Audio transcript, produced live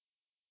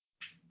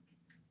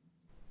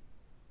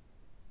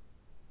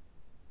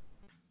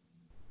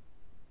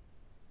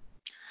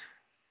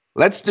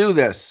Let's do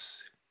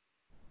this.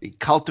 The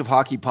Cult of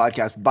Hockey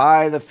podcast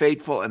by the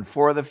faithful and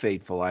for the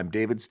faithful. I'm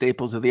David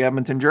Staples of the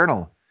Edmonton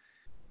Journal,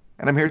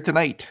 and I'm here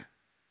tonight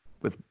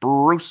with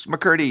Bruce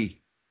McCurdy.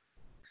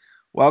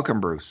 Welcome,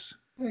 Bruce.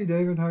 Hey,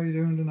 David, how are you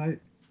doing tonight?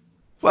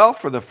 Well,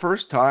 for the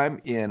first time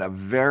in a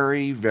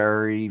very,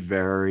 very,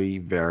 very,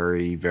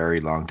 very, very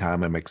long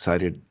time, I'm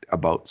excited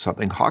about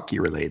something hockey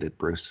related,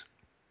 Bruce.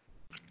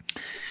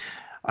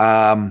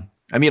 I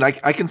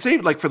can say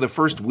like for the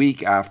first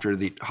week after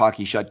the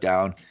hockey shut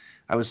down,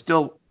 I was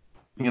still,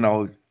 you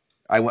know,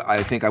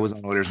 I think I was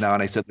on Oilers Now,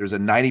 and I said there's a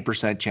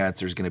 90% chance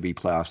there's going to be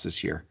playoffs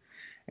this year.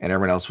 And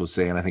everyone else was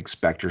saying, I think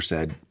Spectre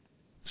said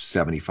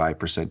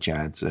 75%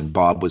 chance, and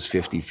Bob was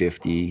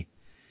 50-50.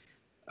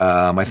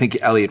 I think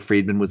Elliot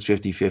Friedman was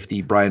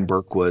 50-50. Brian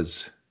Burke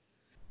was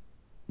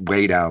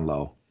way down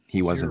low.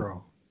 He wasn't.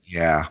 Zero.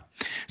 Yeah.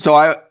 So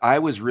I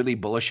was really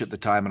bullish at the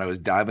time, and I was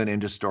diving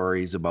into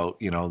stories about,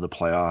 the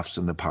playoffs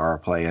and the power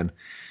play. And,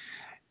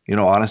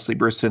 honestly,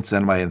 Bruce, since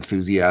then, my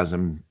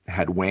enthusiasm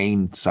had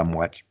waned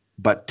somewhat.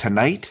 But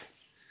tonight,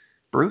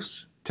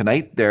 Bruce,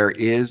 tonight there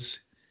is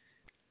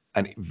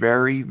a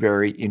very,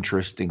 very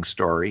interesting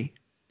story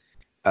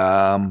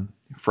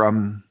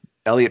from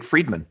Elliot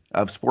Friedman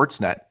of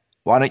Sportsnet.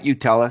 Why don't you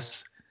tell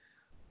us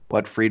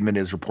what Friedman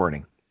is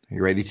reporting? Are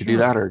you ready to do Sure.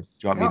 that, or do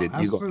you want me Yeah,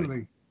 to? You go ahead.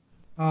 absolutely.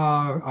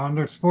 On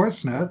their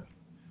Sportsnet,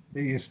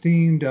 the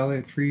esteemed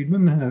Elliot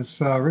Friedman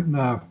has written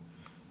a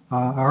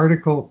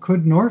article,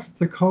 Could North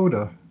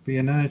Dakota be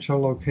an NHL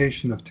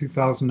location of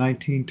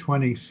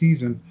 2019-20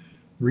 season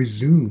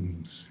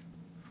resumes?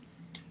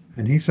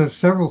 And he says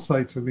several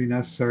sites would be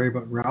necessary,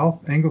 but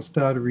Ralph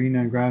Engelstad Arena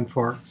in Grand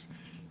Forks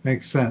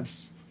makes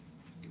sense.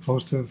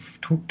 Host of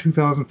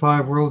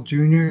 2005 World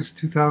Juniors,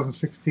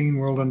 2016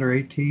 World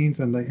Under-18s,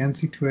 and the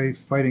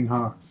NC2A's Fighting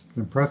Hawks. It's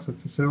an impressive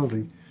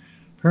facility,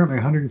 apparently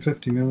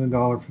 $150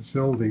 million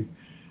facility.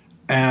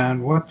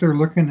 And what they're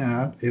looking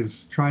at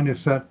is trying to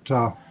set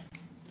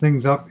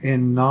things up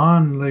in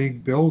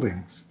non-league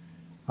buildings.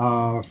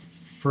 Uh,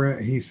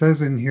 he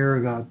says in here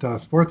that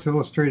Sports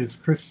Illustrated's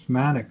Chris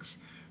Mannix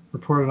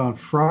reported on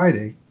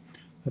Friday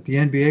that the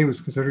NBA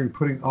was considering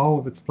putting all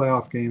of its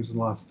playoff games in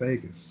Las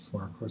Vegas,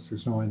 where of course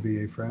there's no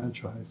NBA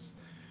franchise.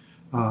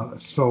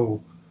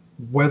 So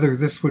whether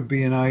this would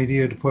be an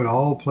idea to put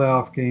all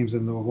playoff games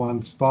in the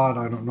one spot,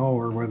 I don't know,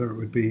 or whether it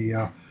would be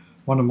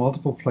one of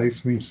multiple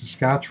places. I mean,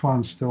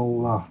 Saskatchewan's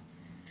still a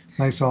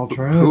nice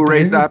alternative, Who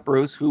raised David. that,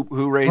 Bruce?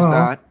 Who raised Well,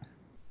 that?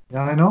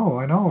 yeah, I know.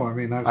 I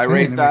mean, I'm I saying,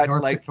 raised I mean, that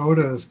North like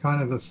Dakota is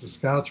kind of the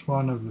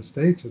Saskatchewan of the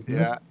states, isn't it?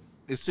 yeah.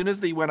 As soon as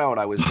they went out,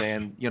 I was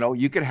saying,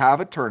 you could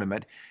have a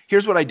tournament.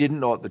 Here's what I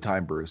didn't know at the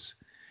time, Bruce.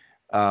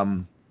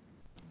 Um,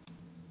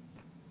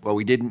 well,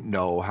 we didn't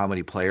know how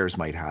many players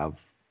might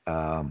have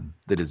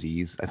the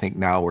disease. I think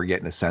now we're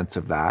getting a sense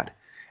of that.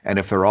 And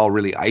if they're all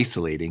really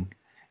isolating,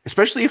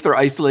 especially if they're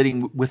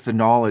isolating with the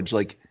knowledge,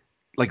 like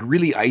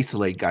really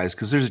isolate guys,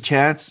 because there's a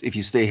chance if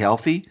you stay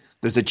healthy,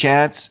 there's a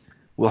chance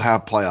we'll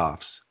have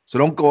playoffs. So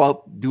don't go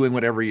out doing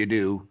whatever you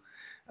do.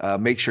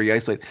 Make sure you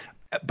isolate.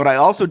 But I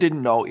also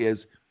didn't know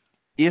is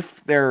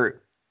if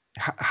they're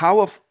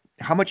how if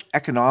how much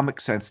economic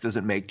sense does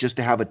it make just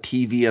to have a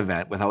TV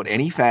event without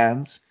any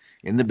fans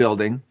in the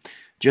building,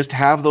 just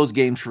have those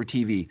games for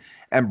TV?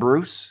 And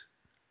Bruce,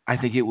 I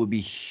think it would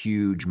be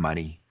huge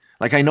money.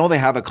 Like I know they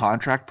have a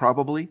contract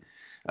probably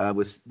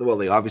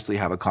they obviously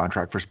have a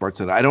contract for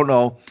Sportsnet. I don't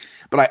know,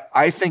 but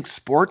I think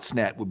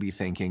Sportsnet would be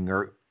thinking,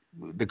 or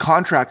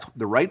the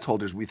rights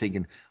holders would be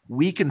thinking,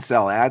 we can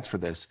sell ads for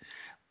this.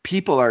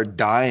 People are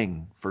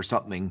dying for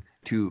something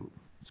to,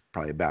 it's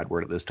probably a bad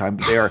word at this time,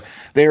 but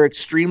they are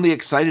extremely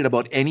excited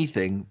about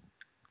anything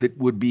that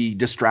would be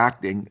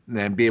distracting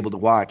and be able to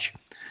watch.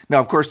 Now,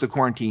 of course, the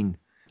quarantine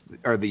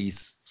or the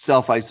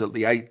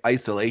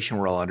isolation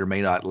we're all under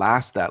may not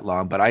last that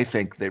long, but I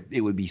think that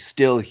it would be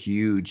still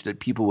huge, that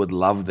people would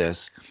love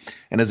this,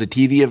 and as a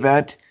TV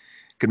event,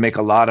 could make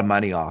a lot of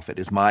money off it.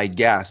 Is my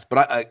guess,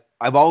 but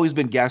I've always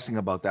been guessing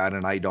about that,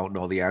 and I don't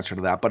know the answer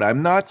to that. But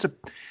I'm not,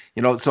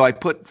 so I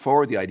put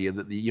forward the idea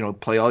that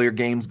play all your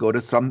games, go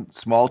to some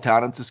small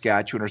town in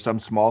Saskatchewan or some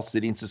small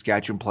city in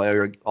Saskatchewan,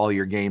 play all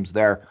your games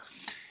there,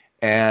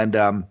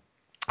 and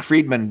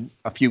Friedman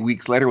a few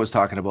weeks later was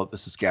talking about the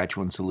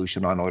Saskatchewan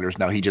solution on Oilers.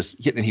 Now he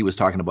was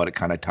talking about it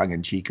kind of tongue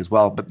in cheek as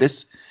well. But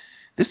this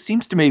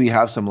seems to maybe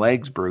have some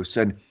legs, Bruce.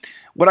 And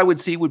what I would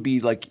see would be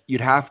like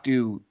you'd have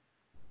to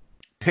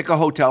pick a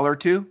hotel or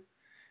two,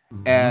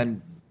 Hmm.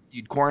 and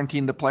you'd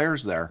quarantine the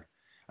players there.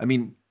 I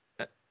mean,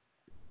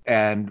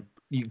 and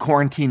you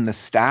quarantine the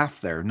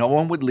staff there. No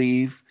one would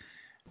leave.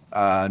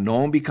 No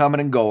one would be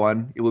coming and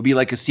going. It would be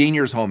like a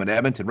seniors home in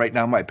Edmonton. Right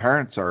now, my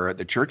parents are at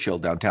the Churchill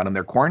downtown, and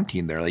they're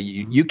quarantined there. Like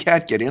you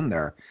can't get in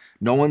there.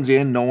 No one's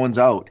in, no one's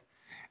out,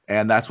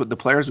 and that's what the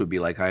players would be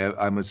like.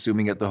 I'm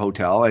assuming at the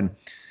hotel, and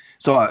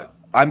so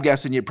I'm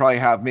guessing you'd probably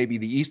have maybe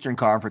the Eastern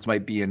Conference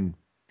might be in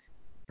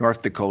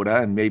North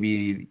Dakota, and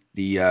maybe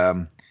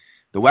the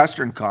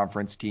Western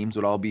Conference teams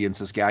would all be in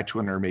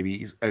Saskatchewan or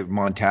maybe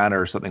Montana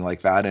or something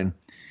like that, and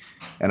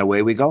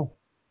away we go.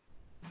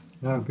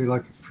 That would be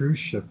like a cruise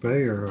ship, eh?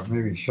 Or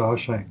maybe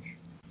Shawshank.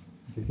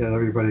 to get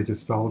everybody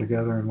just all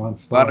together in one Not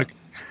a spot.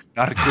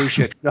 not a cruise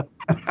ship.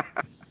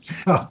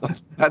 No,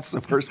 that's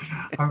the worst.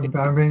 I'm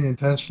being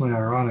intentionally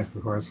ironic,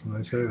 of course, when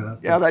I say that,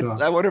 Yeah, but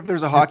that I wonder if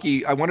there's a it's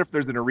hockey. I wonder if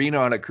there's an arena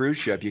on a cruise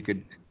ship you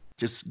could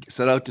just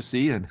set out to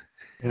sea and.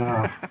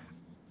 yeah,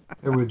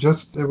 it would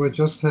just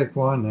take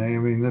one. Eh? I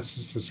mean, this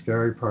is the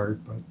scary part,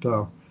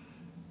 but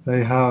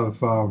they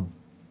have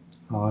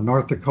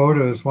North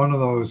Dakota is one of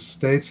those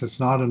states that's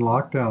not in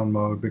lockdown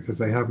mode because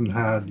they haven't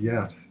had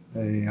yet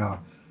a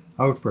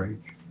outbreak.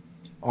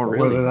 Oh, But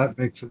whether really? that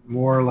makes it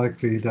more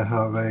likely to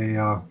have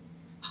a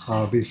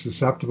be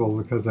susceptible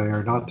because they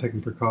are not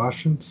taking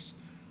precautions,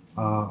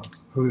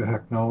 who the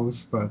heck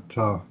knows? But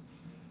I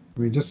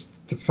mean, just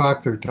the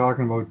fact they're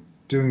talking about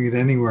doing it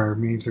anywhere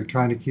means they're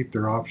trying to keep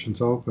their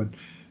options open.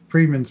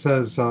 Friedman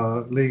says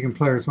league and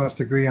players must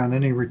agree on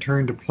any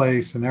return to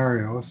play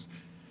scenarios.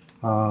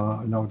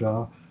 No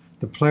doubt.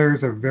 The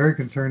players are very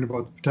concerned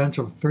about the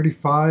potential of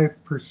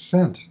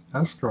 35%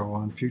 escrow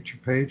on future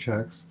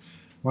paychecks,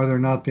 whether or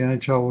not the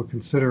NHL will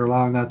consider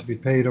allowing that to be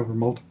paid over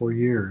multiple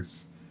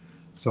years.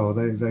 So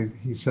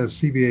he says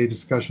CBA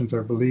discussions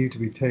are believed to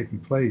be taking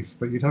place,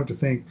 but you'd have to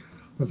think. I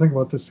was thinking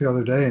about this the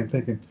other day and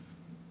thinking,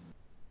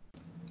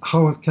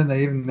 how can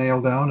they even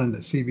nail down in the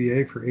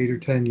CBA for 8 or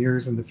 10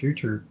 years in the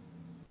future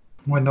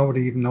when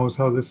nobody even knows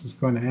how this is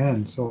going to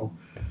end? So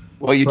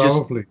Well, probably you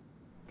just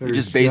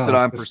there's base it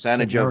on just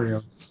percentage of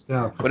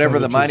scenarios, whatever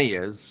the money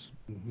percentages.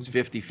 is. It's Hmm.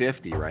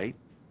 50-50, right?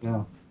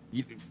 Yeah.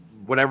 You,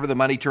 whatever the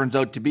money turns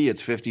out to be,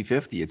 it's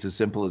 50-50. It's as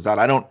simple as that.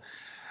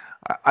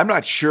 I'm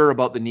not sure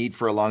about the need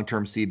for a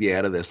long-term CBA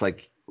out of this.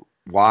 Like,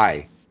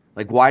 why?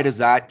 Like, why does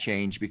that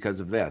change because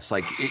of this?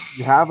 Like,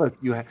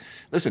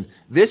 listen,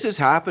 this is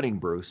happening,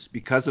 Bruce,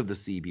 because of the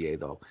CBA,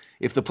 though.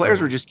 If the players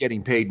Right. were just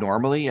getting paid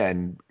normally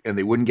and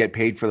they wouldn't get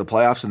paid for the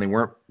playoffs and they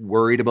weren't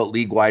worried about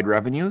league-wide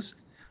revenues,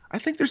 I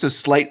think there's a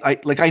slight,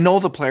 like, I know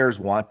the players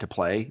want to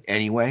play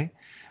anyway,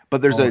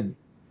 but Oh,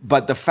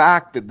 but the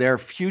fact that their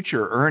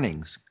future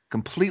earnings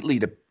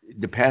completely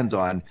depends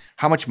on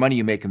how much money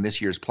you make in this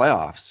year's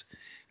playoffs.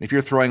 If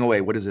you're throwing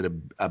away, what is it,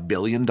 $1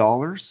 billion?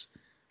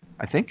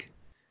 I think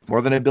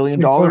more than $1 billion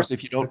big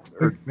if you bucks.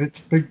 don't. It's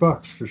Or big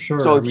bucks for so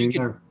sure. I if you mean,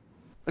 could,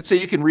 let's say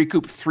you can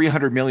recoup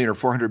 300 million or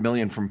 400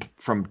 million from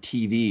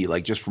TV,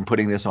 like just from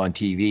putting this on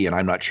TV, and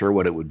I'm not sure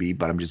what it would be,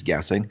 but I'm just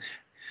guessing.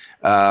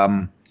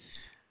 Um,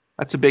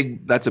 that's a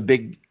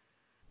big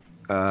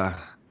uh,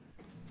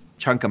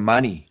 chunk of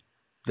money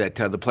that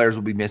the players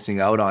will be missing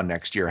out on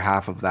next year.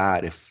 Half of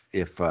that, if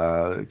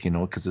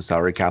because the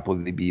salary cap will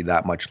be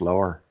that much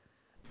lower.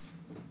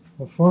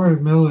 well,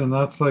 400 million.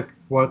 That's like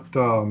what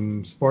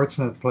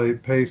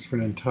Sportsnet pays for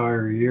an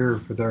entire year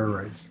for their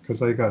rights because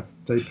they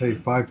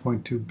paid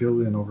 5.2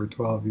 billion over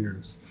 12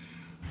 years,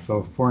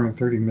 so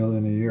 430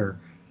 million a year.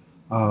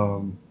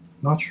 Um,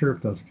 Not sure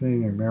if that's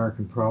Canadian or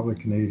American, probably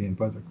Canadian,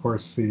 but of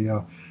course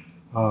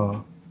uh,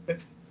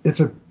 it's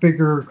a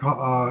bigger,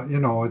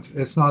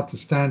 it's not the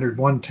standard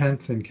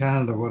 1/10 in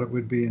Canada what it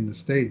would be in the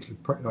States.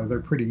 They're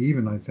pretty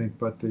even, I think,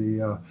 but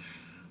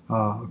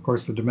of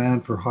course, the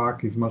demand for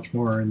hockey is much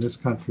more in this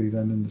country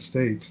than in the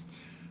States.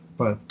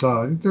 But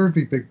there'd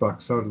be big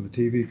bucks out of the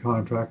TV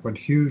contract, but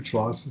huge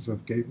losses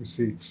of gate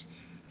receipts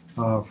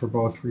for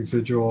both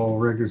residual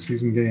regular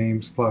season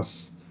games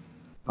plus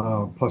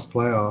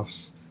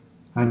playoffs.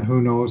 And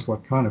who knows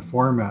what kind of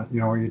format?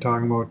 Are you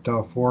talking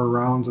about 4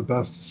 rounds of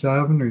best of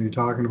seven? Or are you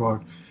talking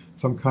about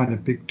some kind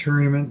of big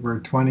tournament where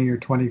 20 or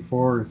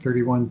 24 or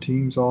 31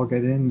 teams all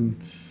get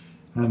in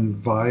and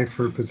vie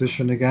for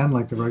position again,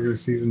 like the regular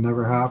season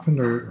never happened?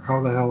 Or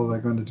how the hell are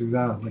they going to do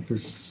that? Like,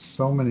 there's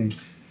so many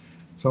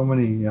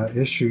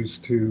issues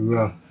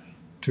to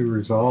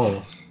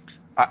resolve.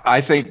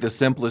 I think the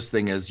simplest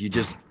thing is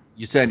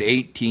you send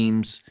 8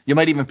 teams. You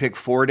might even pick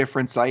 4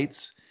 different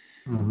sites.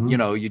 Hmm.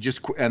 You just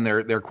and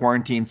they're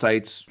quarantine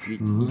sites.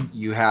 Hmm.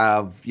 You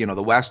have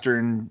the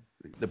Western,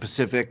 the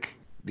Pacific,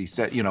 the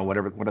set.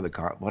 Whatever.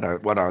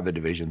 What are the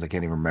divisions? I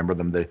can't even remember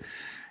them. The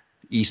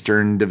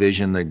Eastern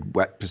Division, the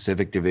West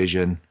Pacific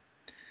Division.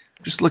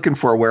 Just looking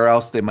for where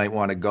else they might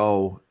want to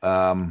go.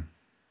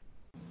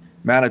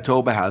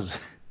 Manitoba has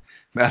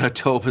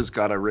Manitoba's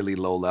got a really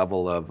low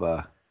level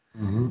of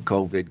Hmm.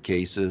 COVID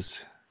cases.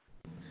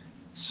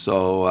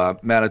 So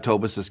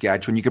Manitoba,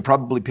 Saskatchewan, you could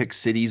probably pick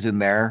cities in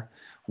there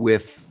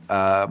with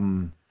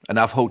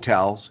enough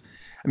hotels.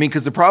 I mean,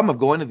 because the problem of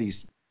going to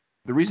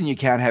the reason you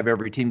can't have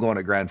every team going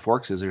to Grand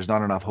Forks is there's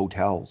not enough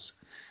hotels.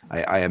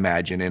 I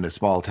imagine in a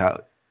small town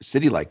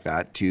city like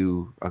that.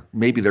 To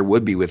maybe there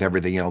would be with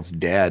everything else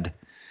dead.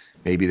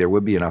 Maybe there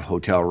would be enough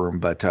hotel room,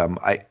 but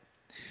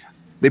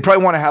they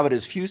probably want to have it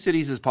as few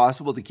cities as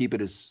possible to keep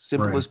it as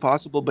simple Right. as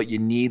possible. But you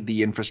need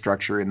the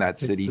infrastructure in that Keep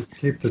the city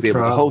keep to the be able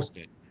to travel host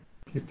it.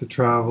 keep the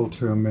travel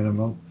to a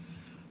minimum.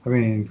 I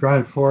mean,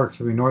 Grand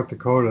Forks. I mean, North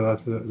Dakota.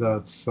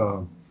 That's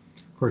of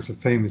course a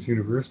famous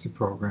university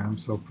program.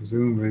 So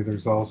presumably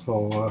there's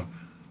also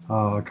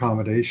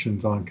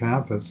accommodations on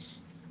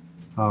campus,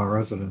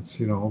 residents.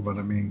 But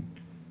I mean,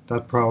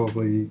 that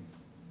probably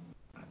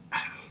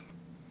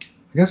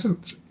I guess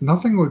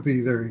nothing would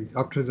be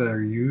up to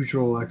their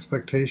usual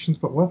expectations,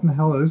 but what in the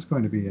hell is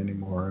going to be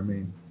anymore? I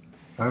mean,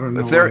 I don't If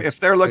know they're what if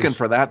they're looking expectations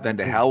for that, then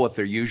to would be. hell with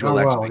their Oh usual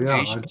well, yeah,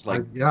 expectations.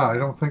 Like yeah, I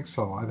don't think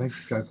so. I think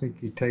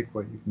you take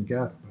what you can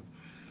get.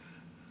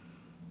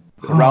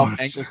 the Ralph Oh,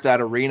 Enkelstad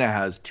Arena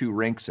has two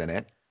rinks in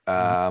it.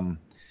 Um,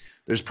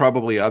 there's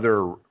probably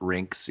other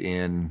rinks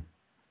in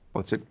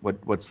what's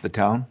the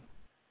town?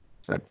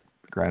 Is that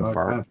Grand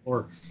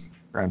Forks.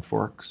 Grand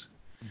Forks?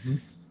 Hmm.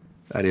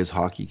 That is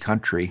hockey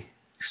country.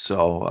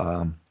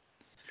 So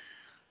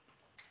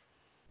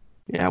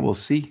yeah, we'll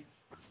see.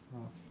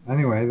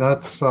 Anyway,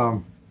 that's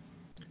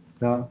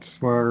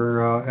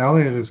where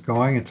Elliot is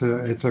going.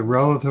 It's a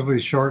relatively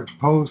short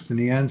post, and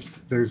he ends.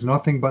 There's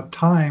nothing but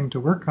time to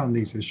work on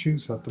these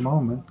issues at the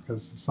moment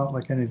because it's not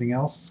like anything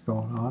else is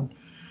going on.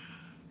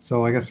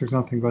 So I guess there's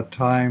nothing but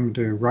time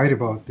to write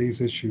about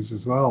these issues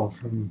as well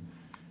from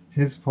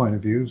his point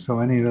of view. So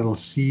any little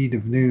seed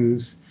of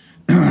news.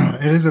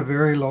 It is a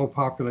very low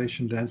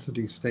population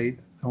density state.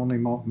 Only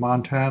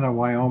Montana,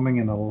 Wyoming,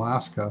 and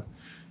Alaska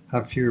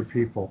have fewer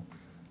people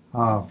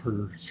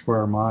per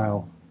square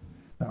mile,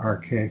 the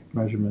archaic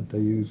measurement they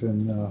use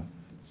in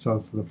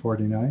south of the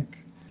 49th.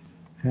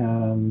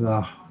 And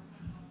uh,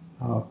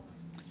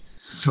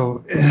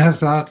 so it has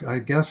that, I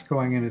guess,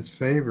 going in its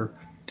favor.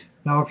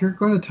 Now, if you're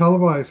going to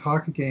televise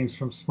hockey games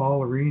from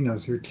small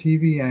arenas, your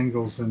TV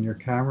angles and your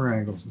camera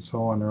angles and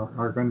so on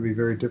are going to be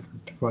very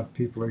different to what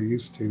people are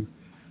used to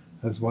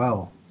as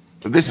well.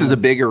 But this is a And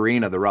big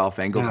arena, the Ralph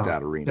yeah,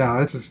 Engelstad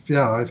Arena.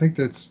 yeah, I think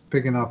that's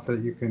big enough that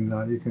you can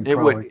It probably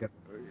would get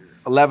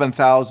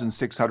 11,643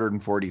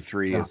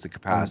 yeah, is the right,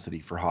 capacity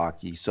for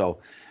hockey. So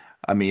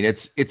I mean,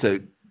 it's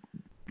a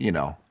you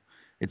know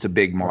it's a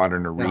big right.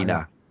 modern Yeah, yeah.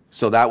 arena.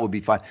 So that would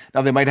be fine.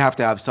 Now they might have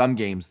to have some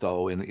games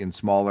though in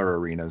smaller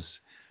arenas,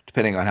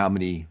 depending on how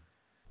many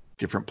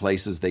different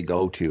places they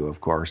go to,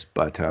 of course.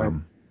 But Right.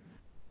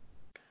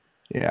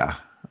 yeah,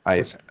 I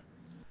Just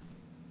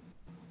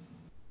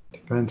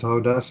depends how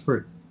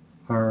desperate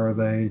are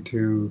they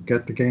to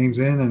get the games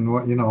in and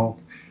what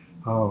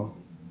uh,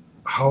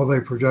 how they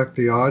project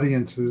the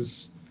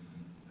audiences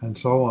and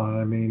so on.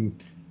 I mean,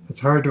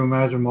 it's hard to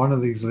imagine one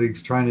of these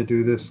leagues trying to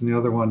do this and the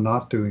other one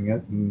not doing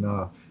it, and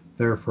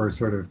therefore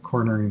sort of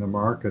cornering the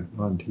market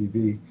on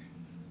TV.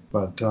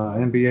 But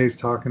NBA's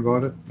talking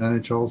about it,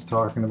 NHL's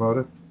talking about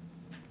it.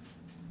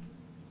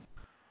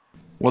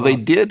 well they Uh,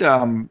 did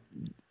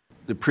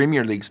the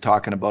Premier League's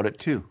talking about it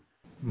too.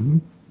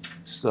 mhm.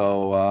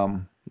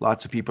 So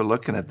lots of people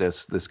looking at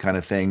this kind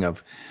of thing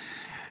of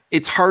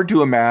it's hard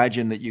to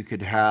imagine that you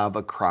could have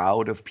a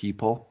crowd of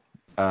people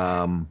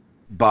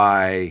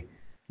by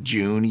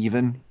June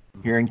even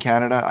here in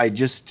Canada.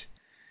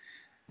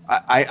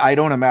 I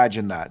don't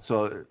imagine that.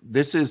 So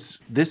this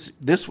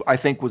I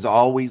think was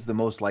always the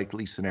most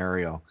likely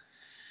scenario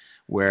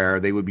where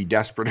they would be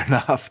desperate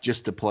enough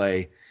just to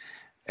play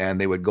and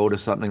they would go to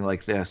something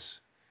like this.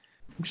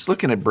 I'm just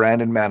looking at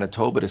Brandon,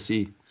 Manitoba to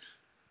see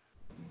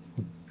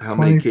how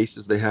many 20,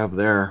 cases they have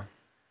there.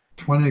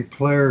 20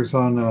 players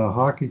on a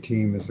hockey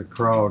team is a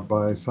crowd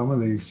by some of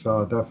these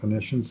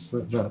definitions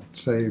that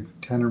say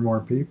 10 or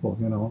more people.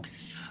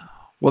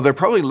 Well, they're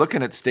probably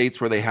looking at states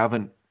where they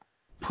haven't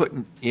put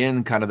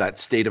in kind of that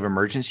state of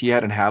emergency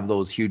yet and have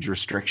those huge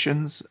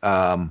restrictions.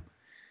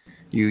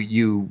 You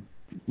you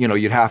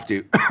you'd have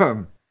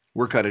to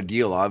work out a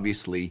deal,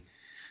 obviously,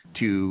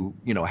 to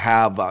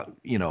have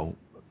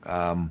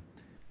um,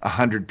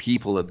 100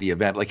 people at the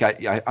event. Like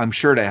I'm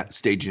sure to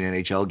stage an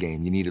NHL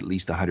game, you need at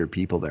least 100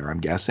 people there. I'm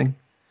guessing.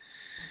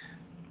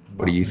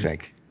 What do Well, you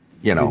think?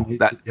 you need to,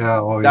 That yeah,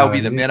 oh that would yeah, be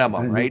the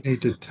minimum, and you right?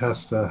 need to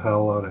test the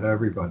hell out of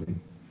everybody.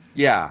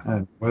 Yeah.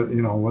 And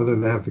whether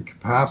they have the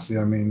capacity.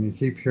 I mean, you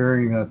keep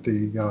hearing that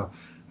the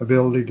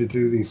ability to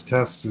do these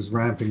tests is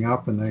ramping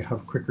up, and they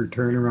have quicker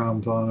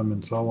turnarounds on them,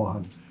 and so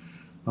on.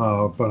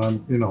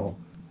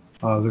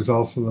 But there's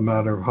also the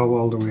matter of how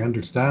well do we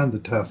understand the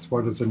test?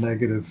 What does a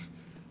negative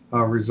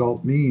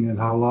result mean, and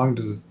how long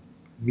does it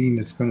mean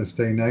it's going to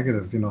stay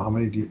negative? How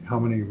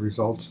many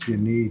results do you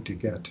need to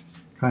get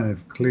kind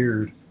of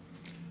cleared?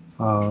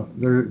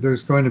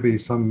 There's going to be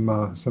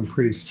some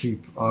pretty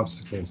steep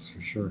obstacles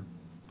for sure.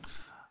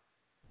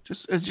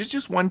 Just is it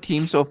just one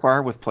team so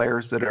far with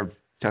players that have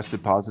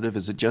tested positive?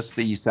 Is it just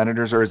the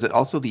Senators or is it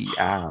also the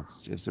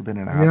Avs? Has there been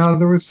an Avs? Yeah,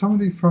 there was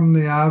somebody from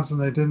the Avs, and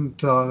they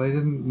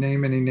didn't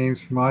name any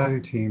names from either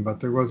team, but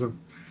there was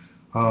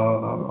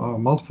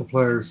multiple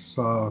players,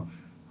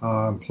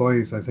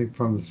 employees, I think,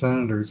 from the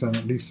Senators, and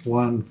at least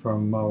one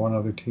from one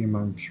other team.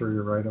 I'm sure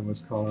you're right. It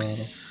was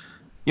Colorado.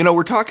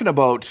 We're talking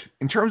about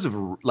in terms of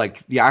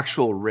like the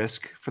actual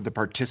risk for the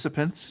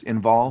participants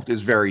involved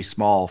is very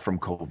small from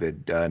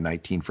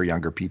COVID-19 for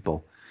younger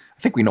people.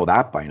 I think we know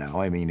that by now.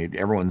 I mean,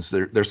 everyone's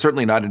there. They're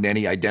certainly not in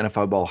any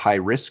identifiable high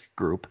risk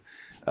group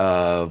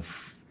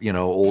of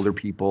older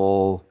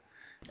people,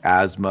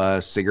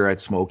 asthma,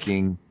 cigarette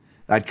smoking,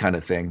 that kind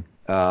of thing.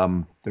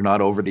 They're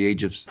not over the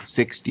age of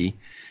 60.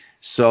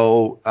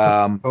 So,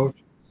 Except the coach,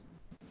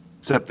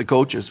 except the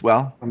coaches.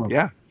 Well, some of the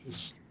yeah,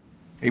 coaches.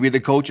 maybe the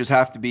coaches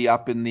have to be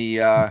up in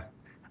the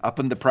up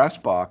in the press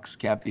box,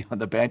 can't be on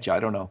the bench. I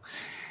don't know.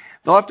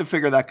 They'll have to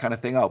figure that kind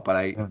of thing out.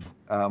 But Yeah.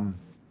 um,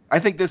 I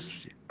think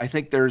this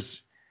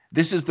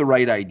is the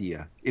right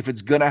idea. If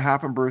it's going to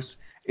happen, Bruce,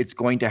 it's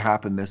going to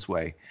happen this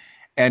way,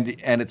 and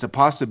it's a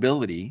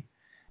possibility.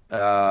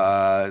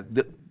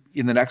 That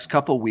in the next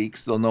couple of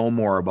weeks, they'll know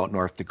more about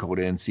North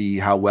Dakota and see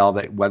how well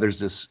that weathers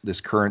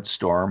this current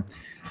storm.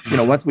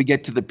 Once we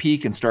get to the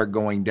peak and start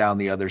going down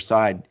the other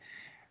side,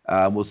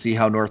 we'll see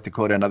how North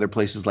Dakota and other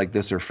places like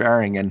this are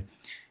faring. And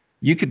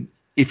you could,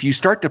 if you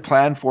start to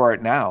plan for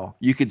it now,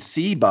 you could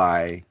see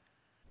by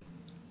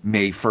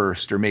May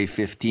 1st or May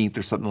 15th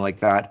or something like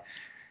that.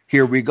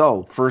 Here we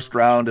go. First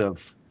round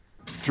of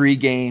 3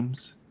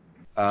 games,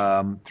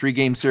 3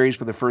 game series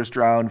for the first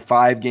round,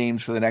 5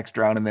 games for the next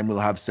round, and then we'll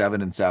have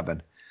 7 and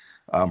 7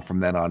 from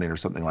then on in or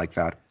something like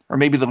that. Or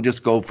maybe they'll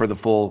just go for the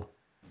full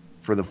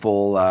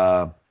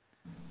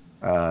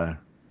uh,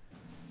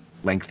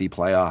 lengthy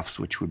playoffs,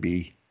 which would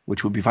be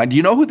fine. Do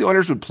you know who the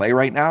Oilers would play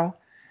right now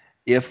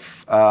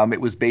if it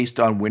was based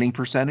on winning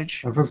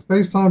percentage? If it's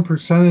based on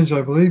percentage,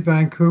 I believe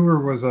Vancouver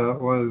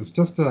was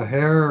just a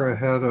hair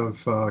ahead of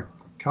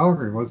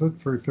Calgary, was it,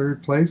 for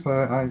third place?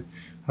 I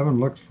haven't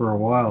looked for a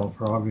while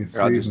for obvious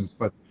Here, reasons,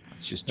 but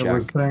let's just it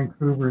was check.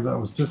 Vancouver that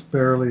was just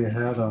barely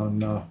ahead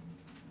on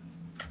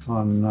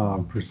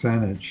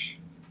percentage.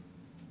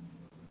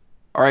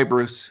 All right,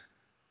 Bruce.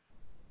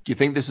 Do you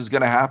think this is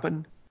going to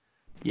happen?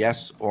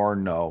 Yes or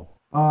no?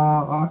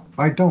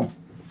 I don't.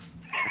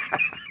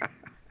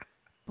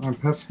 I'm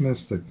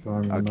pessimistic.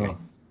 Okay.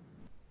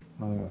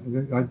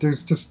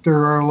 There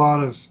are a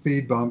lot of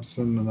speed bumps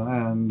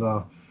and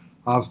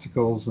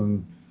obstacles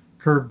and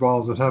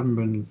curveballs that haven't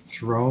been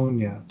thrown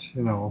yet.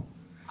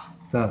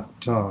 That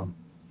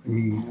I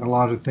mean, a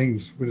lot of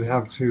things would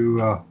have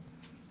to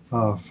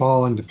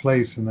fall into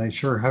place, and they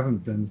sure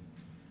haven't been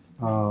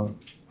uh,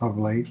 of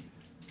late.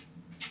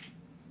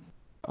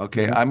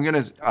 Okay, Yeah. I'm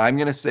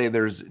gonna say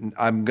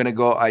I'm gonna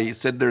go. I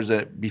said there's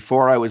a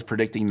before I was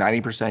predicting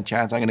 90%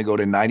 chance. I'm gonna go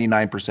to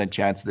 99%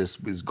 chance this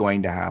is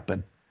going to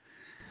happen.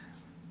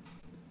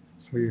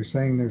 So you're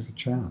saying there's a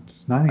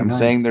chance? I'm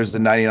saying there's a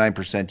 99%.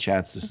 99%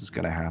 chance this is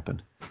gonna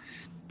happen Wow.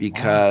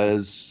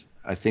 because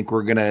I think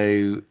we're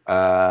gonna.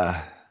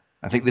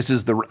 I think this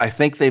is the. I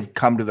think they've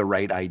come to the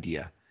right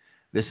idea.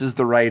 This is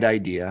the right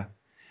idea.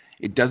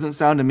 It doesn't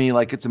sound to me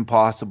like it's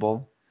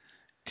impossible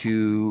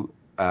to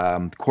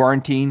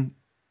quarantine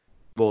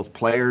both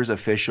players,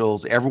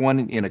 officials, everyone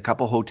in a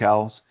couple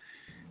hotels,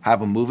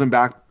 have them moving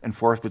back and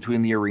forth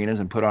between the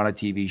arenas and put on a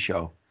TV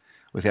show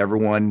with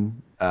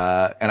everyone.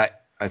 And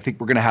I think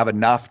we're going to have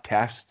enough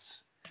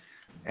tests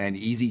and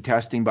easy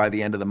testing by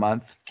the end of the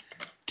month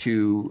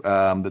to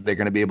that they're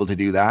going to be able to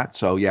do that.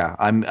 So yeah,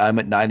 I'm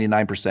at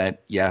 99%.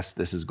 Yes,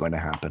 this is going to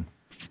happen.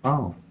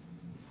 Oh,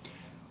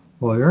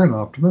 well, you're an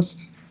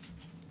optimist.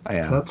 I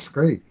am. That's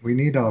great. We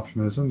need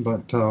optimism,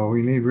 but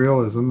we need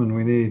realism, and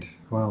we need,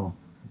 well,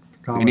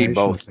 a We need combination of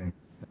both. things.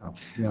 Yeah.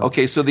 Yeah.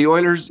 Okay, so the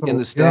Oilers in So the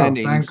yeah,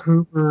 standings.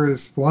 Vancouver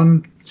is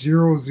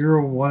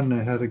 1-0-0-1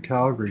 ahead of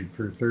Calgary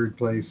for third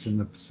place in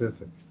the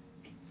Pacific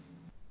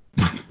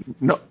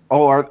No,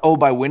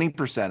 by winning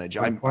percentage.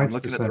 by I'm points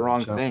looking at the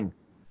wrong percentage. Yeah. thing.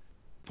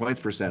 Points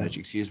Yeah. percentage.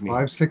 Excuse me.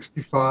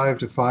 565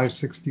 to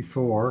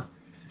 564.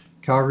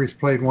 Calgary's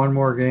played one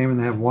more game and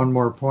they have one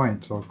more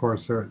point. So of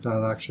course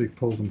that actually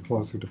pulls them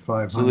closer to So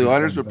the 500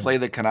 Oilers than would play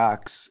the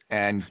Canucks,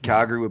 and yeah.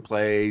 Calgary would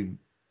play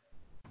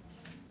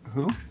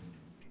who?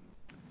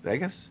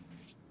 Vegas.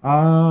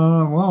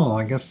 Well,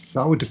 I guess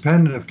that would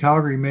depend if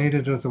Calgary made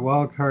it as a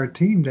wild card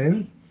team,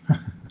 David.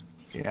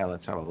 Yeah,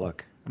 let's have a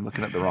look. I'm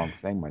looking at the wrong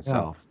thing Yeah.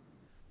 myself.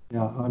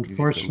 Yeah, You need to look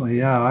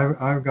unfortunately, at. yeah,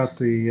 I've got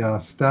the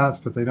stats,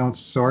 but they don't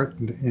sort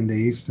into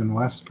East and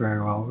West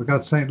very well. We've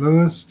got St.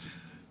 Louis,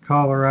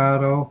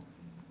 Colorado,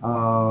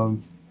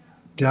 um,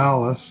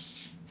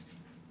 Dallas,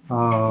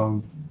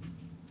 um,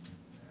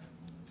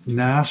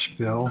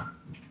 Nashville.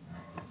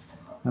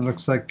 It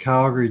looks like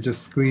Calgary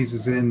just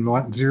squeezes in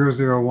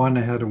 0-0-1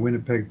 ahead of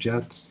Winnipeg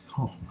Jets.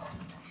 Oh,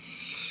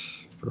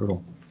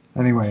 brutal.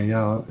 Anyway,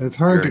 yeah, it's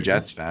hard You're a to,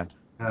 Jets fan.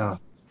 yeah,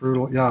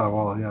 brutal. Yeah,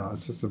 well, yeah,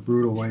 it's just a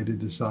brutal way to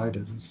decide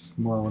it. It's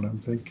more what I'm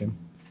thinking.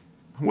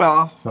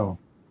 Well, So,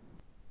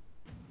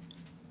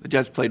 the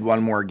Jets played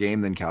one more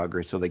game than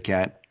Calgary, so they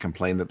can't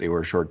complain that they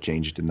were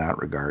shortchanged in that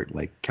regard.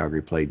 Like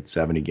Calgary played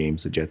 70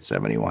 games, the Jets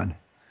 71.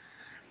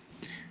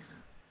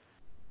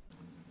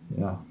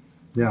 yeah,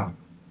 yeah.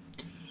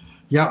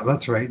 Yeah,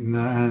 that's right.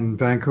 And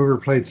Vancouver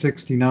played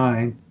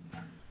 69,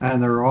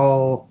 and they're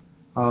all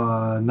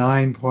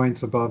 9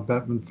 points above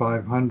Bettman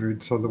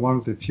 500. So the one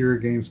with the fewer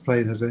games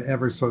played has an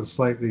ever so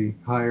slightly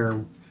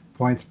higher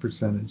points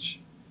percentage.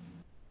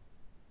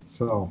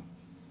 So,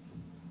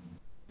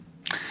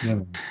 you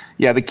know,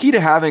 Yeah, the key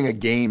to having a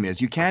game is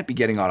you can't be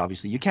getting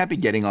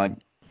on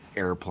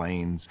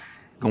airplanes,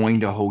 going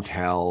to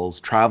hotels,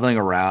 traveling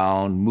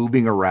around,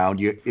 moving around.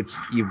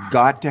 You've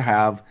got to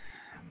have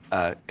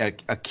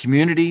a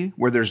community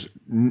where there's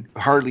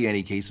hardly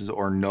any cases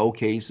or no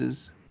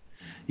cases.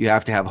 You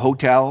have to have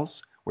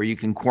hotels where you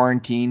can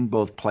quarantine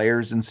both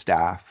players and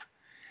staff.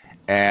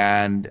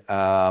 and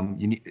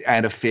you need,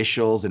 and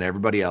officials and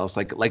everybody else.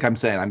 Like I'm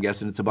saying, I'm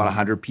guessing it's about Yeah.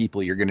 100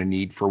 people you're going to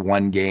need for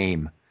one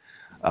game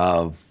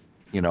of,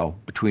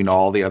 between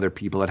all the other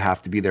people that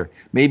have to be there.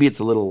 Maybe it's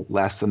a little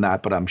less than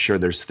that, but I'm sure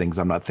there's things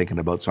I'm not thinking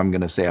about. So I'm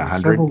going to say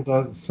Several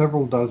 100.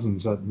 several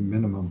dozens at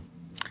minimum.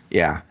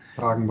 Yeah.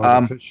 Talking about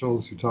Um,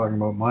 officials, you're talking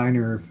about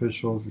minor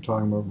officials, you're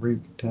talking about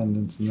rink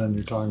attendants, and then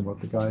you're talking about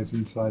the guys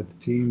inside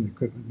the team, the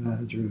equipment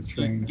manager, the you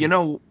trainer.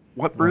 know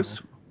what, Oh, Bruce?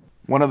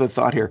 One other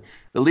thought here.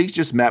 The league's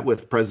just met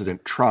with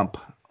President Trump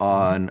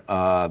mhm.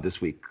 on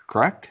this week,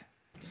 correct?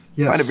 Find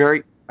it Yes.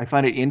 very I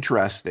find it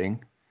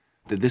interesting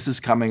that this is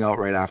coming out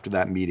right after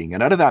that meeting.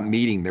 And out of that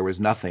meeting, there was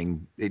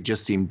nothing. It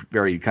just seemed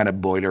very kind of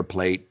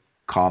boilerplate Yep.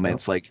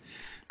 comments like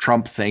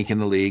Trump thanking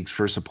the leagues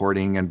for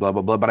supporting and blah,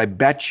 blah, blah. But I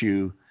bet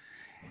you,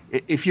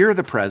 if you're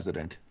the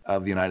president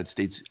of the United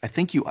States, I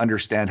think you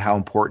understand how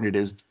important it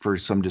is for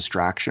some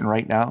distraction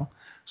right now,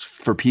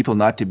 for people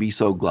not to be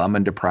so glum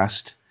and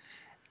depressed.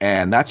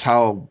 And that's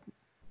how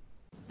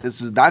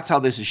this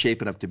is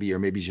shaping up to be, or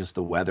maybe it's just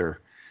the weather.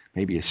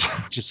 Maybe it's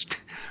just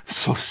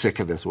so sick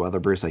of this weather,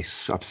 Bruce. I'm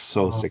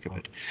so Oh, sick of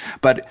it.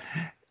 But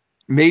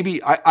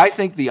maybe I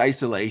think the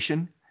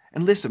isolation.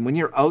 And listen, when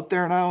you're out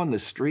there now in the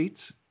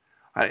streets,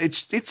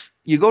 it's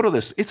you go to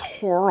this. It's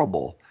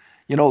horrible.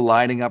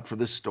 Lining up for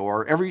the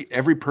store.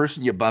 Every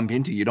person you bump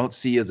into, you don't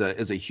see as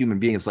a human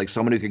being. It's like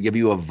someone who could give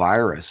you a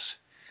virus.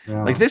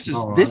 Like yeah.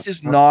 this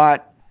is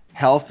not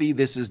healthy.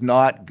 This is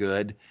not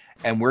good.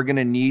 And we're going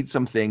to need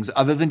some things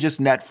other than just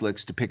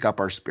Netflix to pick up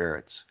our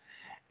spirits.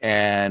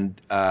 And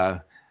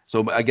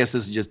so I guess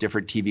this is just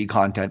different TV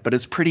content, but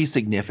it's pretty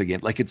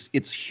significant. Like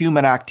it's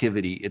human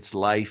activity, it's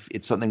life,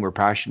 it's something we're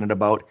passionate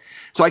about.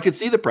 So I could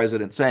see the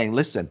president saying,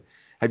 "Listen,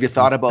 have you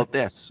thought about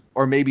this?"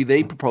 Or maybe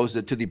they proposed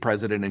it to the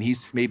president, and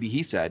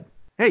he said,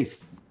 "Hey,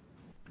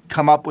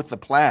 come up with the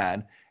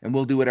plan." And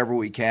we'll do whatever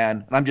we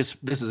can. And this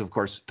is, of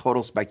course,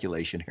 total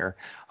speculation here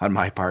on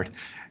my part.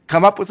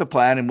 Come up with a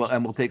plan, and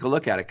we'll take a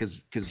look at it,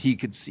 because he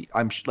could see.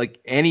 Like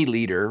any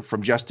leader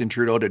from Justin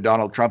Trudeau to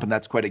Donald Trump, and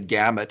that's quite a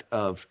gamut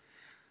of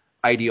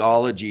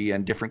ideology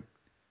and different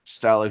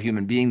style of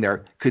human being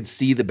there, could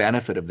see the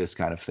benefit of this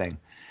kind of thing.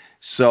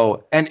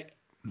 So, and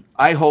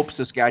I hope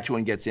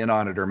Saskatchewan gets in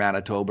on it, or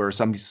Manitoba, or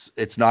some.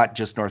 It's not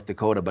just North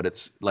Dakota, but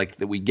it's like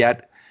that we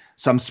get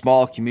some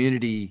small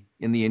community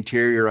in the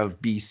interior of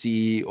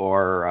BC,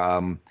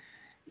 or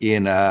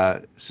in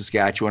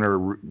Saskatchewan, or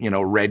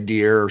Red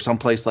Deer, or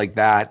someplace like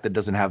that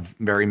doesn't have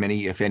very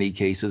many, if any,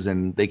 cases,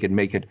 and they could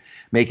make it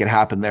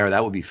happen there.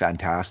 That would be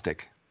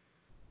fantastic.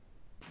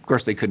 Of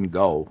course, they couldn't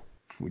go.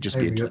 It would just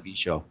be a maybe TV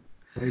show.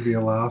 maybe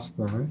Alaska,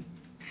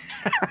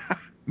 right?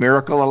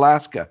 Miracle,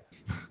 Alaska.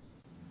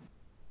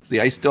 Is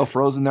the ice still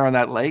frozen there on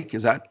that lake?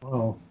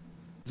 Well,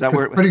 Is that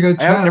where pretty good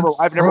I haven't never chance.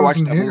 I've never watched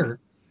Frozen that movie. here.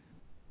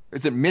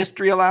 Is it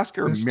Mystery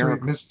Alaska or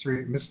Miracle?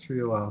 Mystery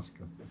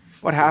Alaska.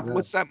 What So happened? yeah,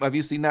 What's that? Have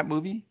you seen that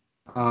movie?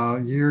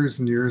 years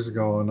and years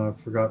ago, and I've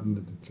forgotten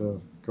the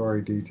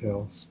gory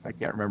details. I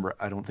can't remember.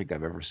 I don't think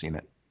I've ever seen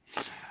it.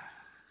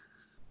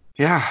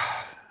 Yeah.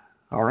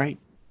 All right.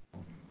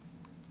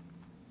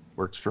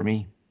 Works for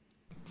me.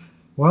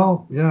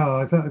 Well, yeah,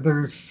 I thought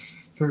there's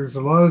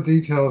a lot of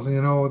details, and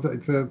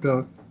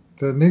the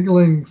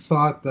niggling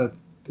thought that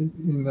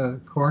in the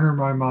corner of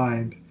my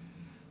mind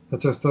that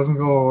just doesn't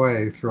go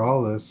away through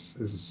all this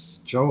is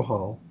Joe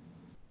Hull.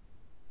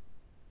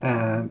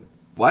 And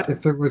What?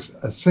 if there was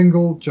a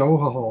single Joe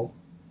Hull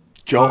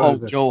out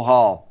of the Joe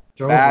Hall.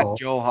 Joe Bad Hull,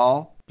 Joe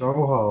Hall. Joe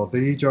Hull,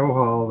 the Joe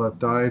Hull that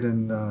died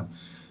in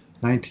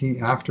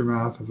 19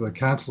 aftermath of the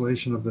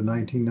cancellation of the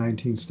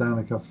 1919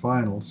 Stanley Cup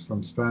Finals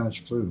from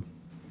Spanish flu.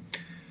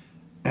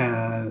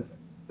 And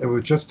it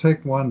would just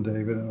take one,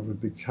 David, and it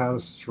would be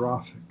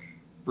catastrophic.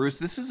 Bruce,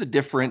 this is a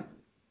different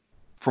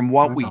from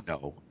what I we know.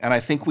 know, and I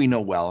think we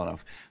know well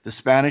enough. The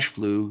Spanish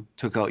flu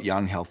took out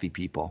young, healthy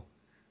people.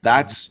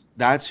 That's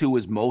who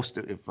was most,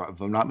 if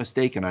I'm not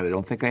mistaken, and I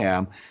don't think I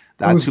am. It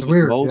That's who was was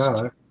weird, most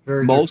yeah,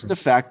 very most different.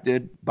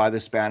 affected by the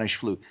Spanish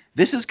flu.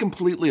 This is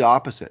completely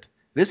opposite.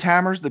 This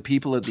hammers the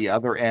people at the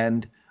other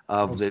end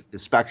of Most, the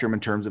spectrum in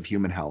terms of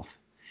human health.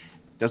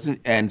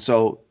 Doesn't and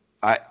so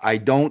I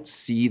don't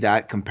see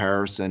that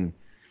comparison.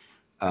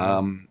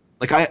 no,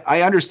 Like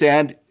I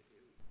understand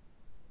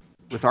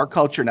with our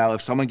culture now,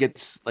 if someone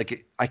gets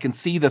like, I can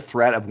see the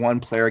threat of one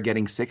player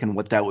getting sick and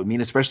what that would mean,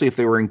 especially if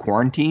they were in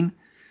quarantine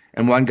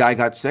and one guy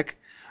got sick.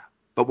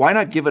 But why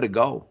not give it a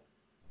go?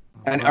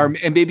 well,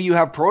 And maybe you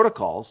have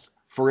protocols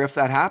for if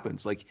that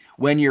happens. Like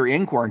when you're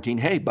in quarantine,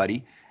 hey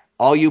buddy,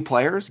 all you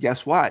players,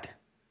 guess what?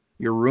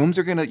 Your rooms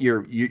are gonna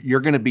you're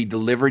gonna be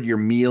delivered your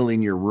meal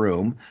in your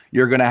room.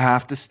 You're gonna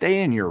have to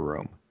stay in your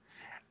room.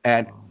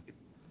 And well,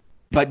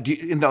 but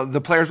the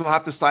players will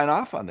have to sign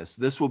off on this.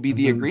 This will be and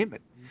the then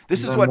agreement.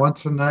 This and is then what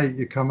once a night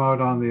you come out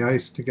on the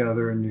ice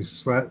together and you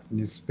sweat and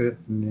you spit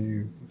and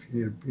they're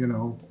you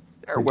do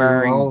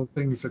wearing. all the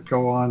things that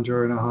go on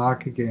during a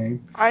hockey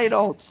game. I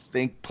don't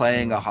think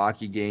playing a Uh,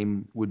 hockey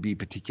game would be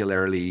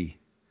particularly.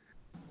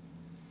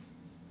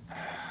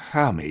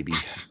 Oh, maybe.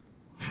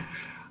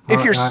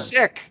 if you're I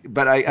sick,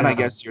 but I yeah,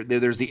 guess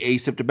there's the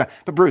asymptomatic.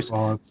 But Bruce,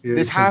 well, it's the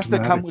this has to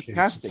come asymptomatic with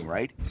testing, cases.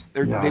 right?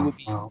 They Yeah, would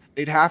be well,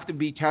 they'd have to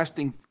be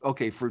testing.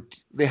 Okay,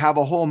 they have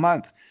a whole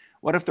month.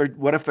 What if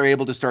they're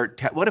able to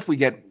what if we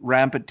get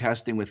rampant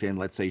testing within,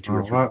 let's say, 2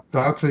 or 3 well,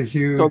 that's a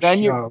so then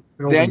huge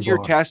then building you're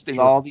block. testing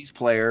Sure. all these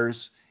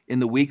players in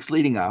the weeks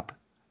leading up.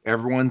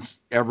 Everyone's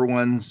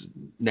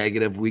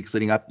negative weeks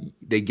leading up.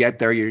 They get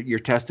there. You're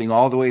testing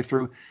all the way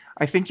through.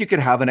 I think you could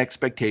have an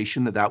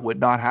expectation that that would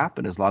not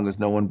happen as long as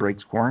no one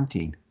breaks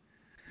quarantine.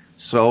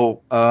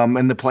 So,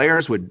 and the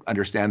players would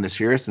understand the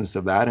seriousness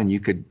of that, and you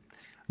could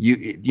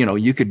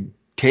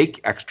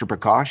take extra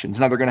precautions.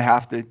 Now they're going to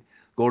have to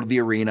go to the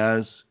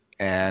arenas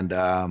and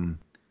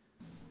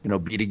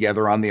be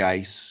together on the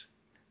ice.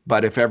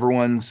 But if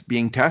everyone's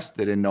being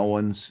tested and no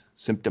one's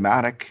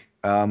symptomatic,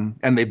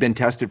 and they've been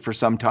tested for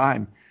some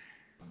time,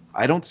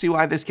 I don't see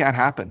why this can't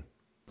happen.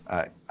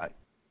 Uh,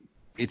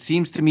 it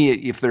seems to me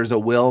if there's a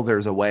will,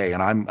 there's a way,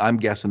 and I'm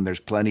guessing there's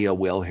plenty of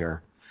will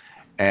here,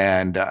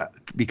 and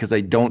because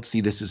I don't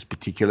see this as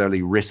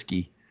particularly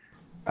risky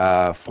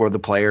for the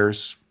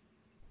players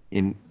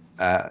in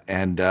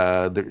and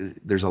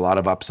there's a lot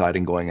of upside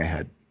in going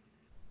ahead.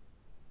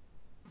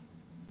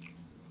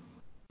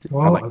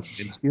 Have I Well, it's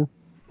convinced you?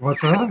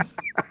 what's that?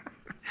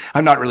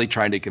 I'm not really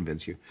trying to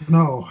convince you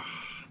No,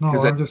 no.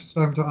 because I'm just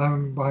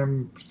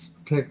I'm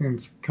taking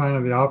kind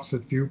of the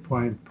opposite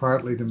viewpoint,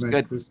 partly to it's make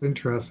good. this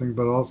interesting,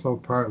 but also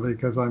partly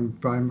because I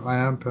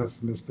am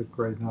pessimistic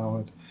right now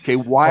at Okay,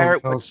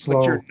 how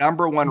what's your slow.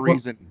 number one Well,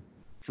 reason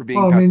for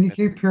being well, I mean, you pessimistic?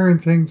 keep hearing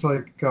things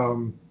like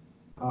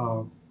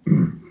uh,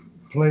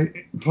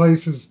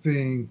 places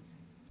being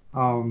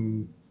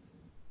um,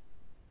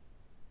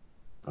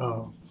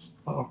 uh,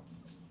 uh,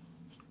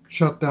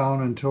 shut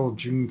down until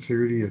June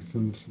 30th,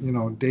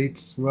 and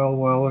dates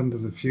well into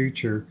the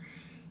future,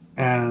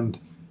 and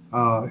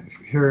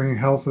hearing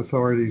health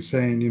authorities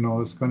saying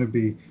it's going to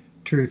be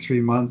 2 or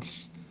 3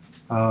 months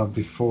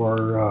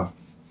before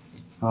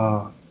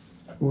uh,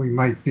 we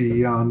might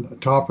be on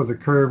top of the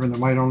curve, and it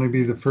might only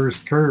be the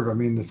first curve. I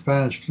mean, the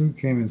Spanish flu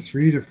came in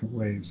three different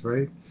waves,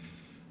 right?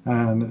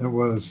 And it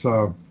was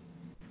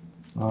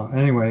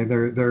anyway.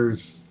 There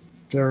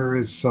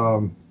is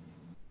um,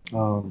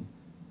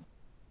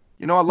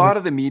 A there, lot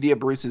of the media,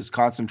 Bruce, is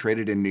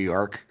concentrated in New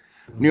York.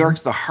 New mhm,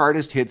 York's the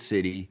hardest hit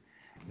city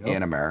yep.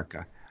 in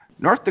America.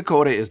 North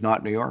Dakota is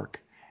not New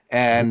York,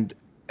 Nope.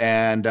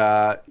 and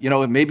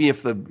maybe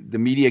if the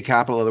media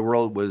capital of the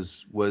world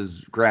was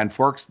Grand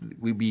Forks,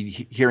 we'd be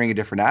hearing a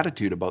different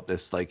attitude about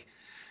this. Like,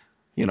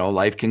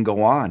 life can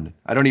go on.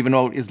 I don't even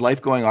know, is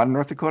life going on in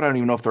North Dakota? I don't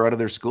even know if they're out of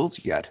their schools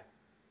yet.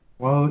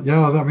 Well,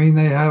 yeah, I mean,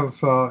 they have,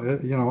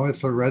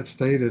 it's a red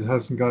state. It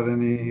hasn't got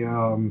any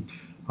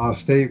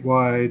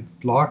statewide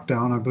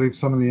lockdown. I believe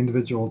some of the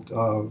individual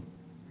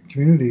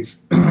communities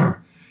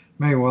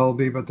may well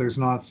be, but there's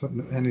not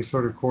any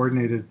sort of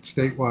coordinated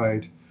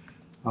statewide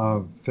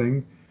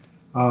thing.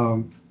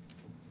 Um,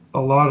 a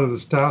lot of the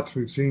stats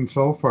we've seen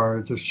so far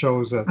it just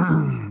shows that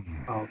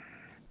uh,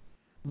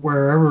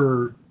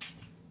 wherever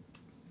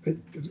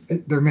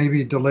there may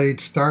be a delayed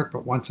start,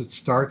 but once it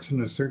starts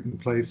in a certain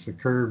place, the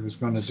curve is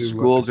going to do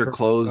what the Schools are curve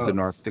closed in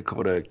North does.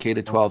 Dakota. K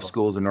to 12 So,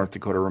 schools in North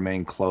Dakota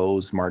remain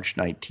closed March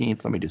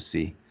 19th. Let me just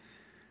see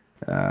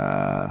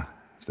uh,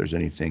 if there's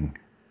anything.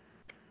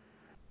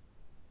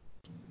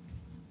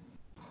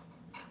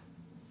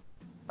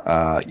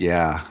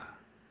 Yeah,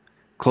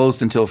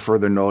 closed until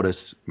further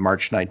notice,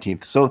 March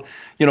 19th. So,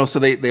 so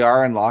they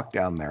are in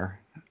lockdown there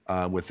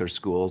with their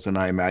schools, and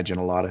I imagine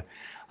a lot of,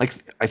 like,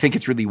 I think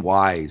it's really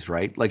wise,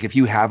 right? Like, if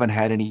you haven't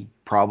had any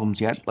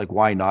problems yet, like,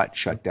 why not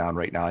shut down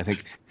right now? I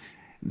think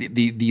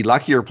the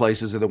luckier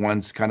places are the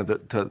ones kind of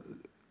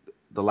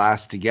the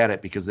last to get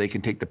it because they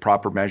can take the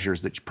proper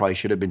measures that probably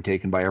should have been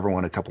taken by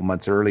everyone a couple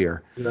months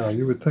earlier. yeah,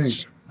 you would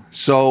think.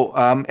 So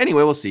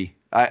anyway, we'll see.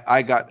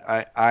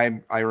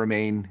 I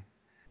remain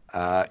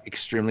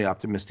extremely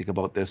optimistic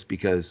about this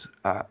because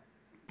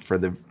for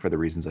the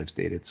reasons I've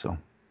stated. So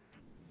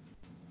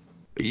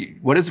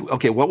what is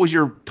okay? What was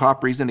your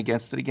top reason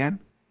against it again?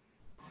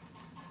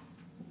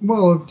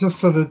 Well,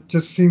 just that it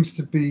just seems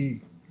to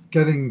be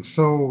getting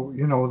so,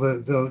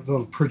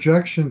 the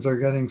projections are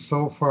getting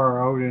so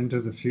far out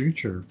into the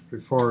future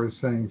before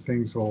saying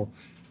things will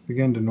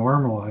begin to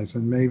normalize.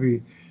 And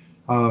maybe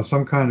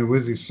some kind of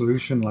whizzy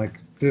solution like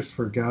this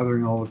for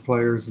gathering all the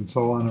players and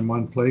so on in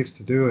one place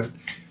to do it,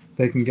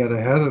 they can get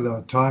ahead of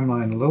the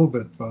timeline a little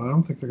bit, but I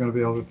don't think they're going to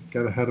be able to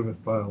get ahead of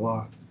it by a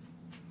lot.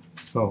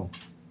 So,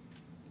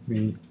 I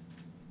mean,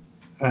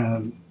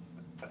 and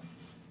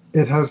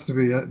it has to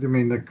be, I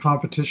mean, the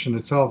competition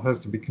itself has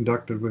to be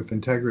conducted with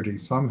integrity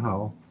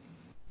somehow.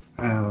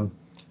 And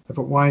if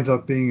it winds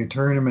up being a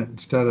tournament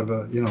instead of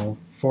a,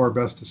 four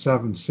best of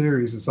seven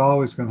series, it's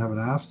always going to have an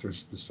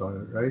asterisk beside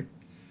it, right?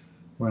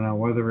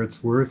 Whether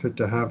it's worth it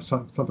to have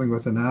something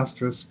with an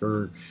asterisk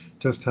or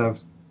just have,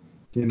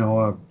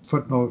 a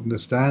footnote in the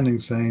standing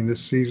saying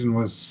this season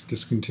was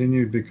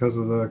discontinued because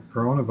of the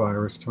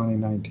coronavirus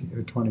 2019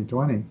 or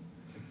 2020.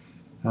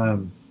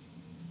 Um,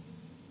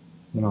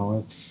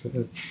 it's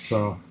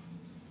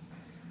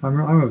I'm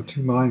of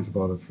two minds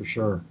about it for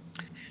sure.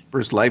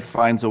 Bruce, life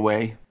finds a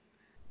way,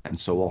 and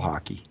so will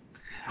hockey.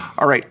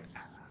 All right,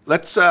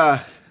 let's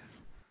talk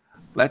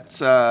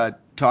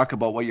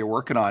about what you're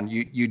working on.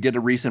 You did a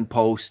recent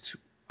post.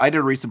 I did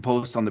a recent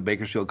post on the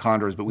Bakersfield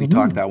Condors, but we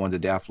talked Mm-hmm. that one to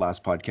death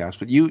last podcast.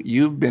 But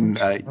you've been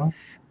Yeah,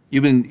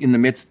 you've been in the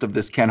midst of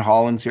this Ken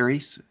Holland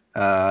series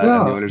and the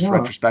yeah, Oilers yeah.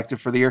 retrospective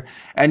for the year,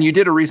 and you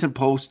did a recent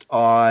post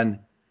on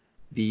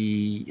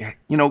the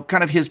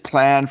kind of his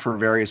plan for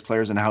various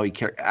players and how he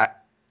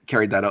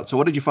carried that out. So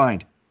what did you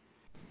find?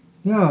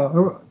 Yeah,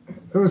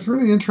 it was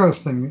really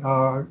interesting.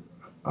 I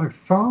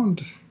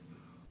found,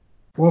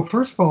 well,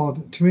 first of all,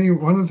 to me,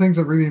 one of the things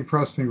that really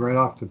impressed me right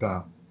off the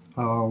bat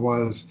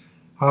was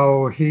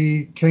how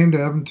he came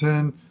to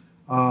Edmonton,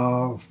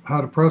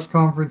 had a press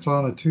conference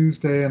on a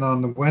Tuesday, and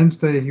on the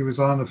Wednesday, he was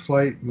on a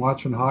flight and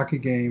watching a hockey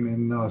game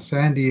in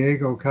San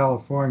Diego,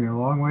 California, a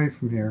long way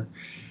from here,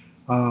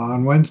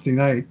 on Wednesday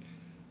night.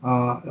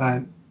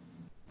 And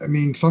I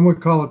mean, some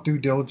would call it due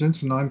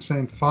diligence, and I'm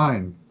saying,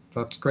 fine,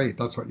 that's great.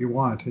 That's what you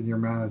want in your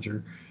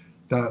manager.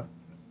 That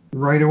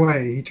right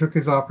away, he took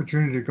his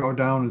opportunity to go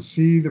down and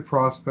see the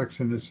prospects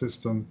in his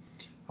system.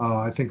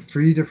 I think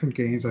three different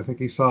games. I think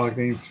he saw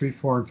game three,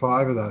 four, and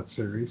five of that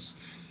series,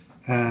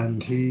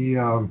 and he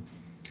um,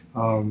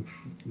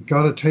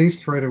 got a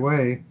taste right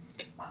away.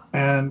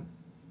 And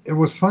it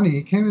was funny.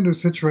 He came into a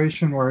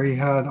situation where he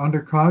had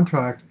under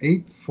contract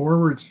eight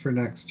forwards for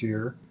next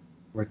year,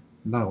 which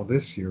now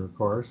this year, of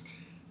course,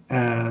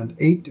 and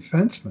eight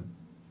defensemen.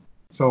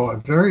 So a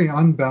very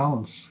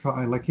unbalanced.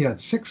 Like he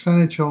had six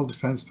NHL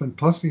defensemen,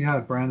 plus he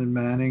had Brandon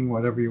Manning,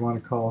 whatever you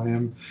want to call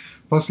him.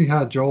 Plus he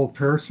had Joel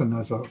Pearson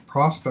as a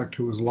prospect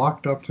who was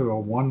locked up to a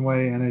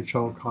one-way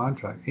NHL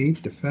contract.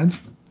 Eight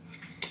defensemen,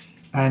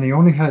 and he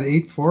only had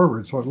eight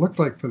forwards. So it looked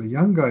like for the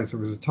young guys there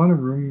was a ton of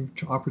room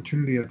to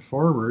opportunity at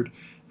forward,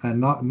 and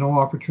not no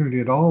opportunity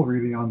at all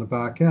really on the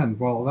back end.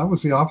 Well, that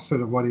was the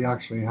opposite of what he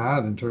actually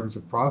had in terms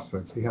of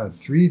prospects. He had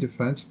three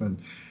defensemen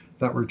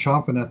that were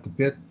chomping at the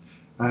bit,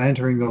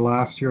 entering the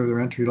last year of their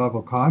entry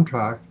level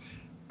contract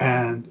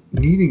and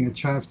needing a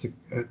chance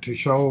to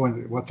show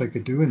what they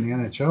could do in the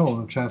NHL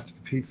and a chance to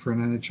compete for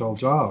an NHL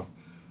job.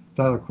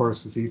 That, of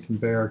course, is Ethan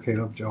Bear,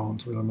 Caleb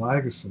Jones, William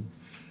Lagesson.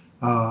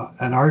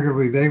 And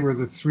arguably, they were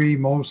the three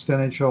most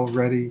NHL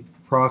ready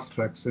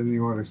prospects in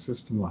the Oilers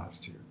system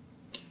last year.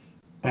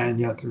 And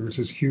yet, there was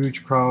this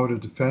huge crowd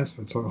of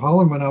defensemen. So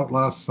Holland went out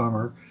last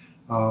summer.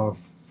 Uh,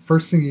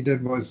 First thing he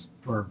did was,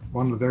 or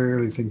one of the very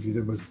early things he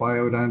did was buy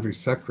out Andrew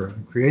Sekera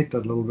and create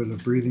that little bit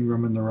of breathing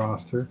room in the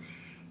roster.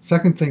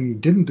 Second thing he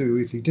didn't do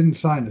is he didn't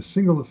sign a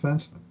single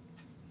defenseman.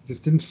 He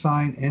just didn't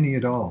sign any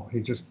at all. He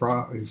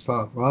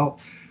thought, well,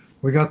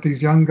 we got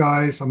these young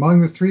guys.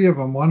 Among the three of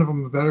them, one of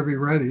them better be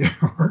ready.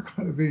 We're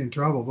going to be in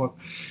trouble. But,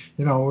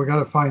 we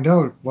got to find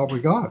out what we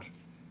got.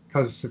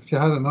 Because if you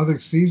had another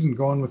season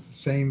going with the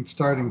same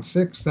starting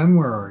six, then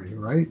where are you,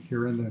 right?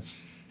 You're in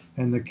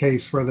the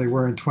case where they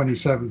were in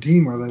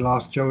 2017, where they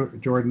lost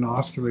Jordan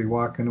Osterley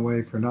walking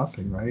away for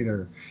nothing, right?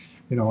 Or,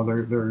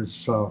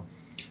 there's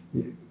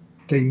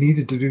they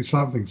needed to do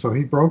something. So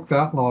he broke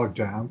that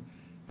logjam.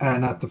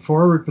 And at the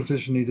forward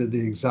position, he did the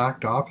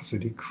exact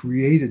opposite. He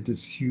created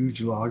this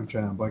huge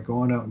logjam by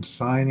going out and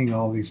signing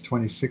all these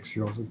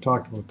 26-year-olds. We've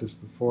talked about this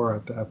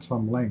before at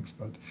some length,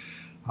 but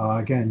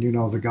again,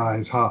 the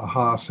guys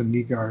Haas and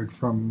Nygaard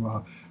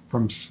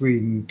from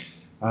Sweden,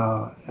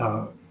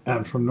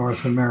 and from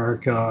North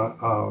America,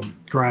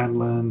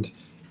 Granlund,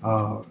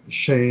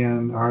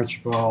 Sheehan,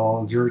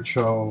 Archibald,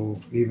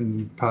 Jurcho,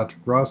 even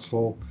Patrick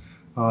Russell,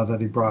 that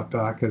he brought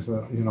back as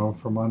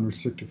from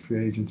unrestricted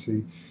free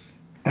agency,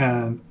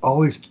 and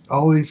all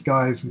these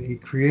guys, and he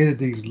created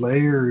these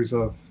layers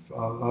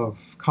of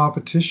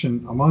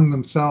competition among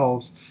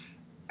themselves,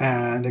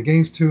 and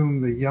against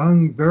whom the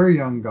young, very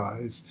young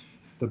guys,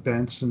 the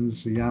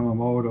Bensons, the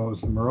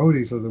Yamamotos, the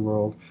Marodis of the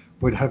world,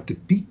 would have to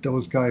beat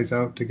those guys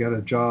out to get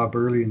a job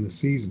early in the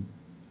season.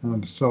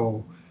 And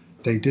so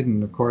they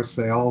didn't. Of course,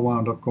 they all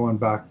wound up going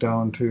back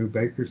down to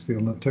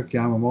Bakersfield, and it took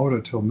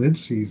Yamamoto till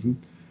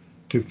mid-season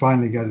to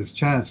finally get his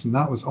chance. And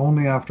that was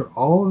only after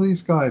all of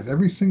these guys,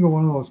 every single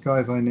one of those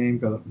guys I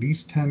named got at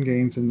least 10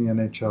 games in the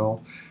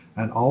NHL,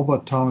 and all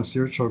but Thomas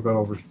Jurcho got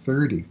over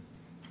 30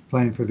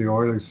 playing for the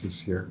Oilers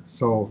this year.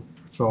 So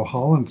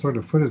Holland sort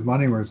of put his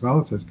money where his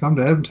mouth is. Come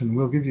to Edmonton,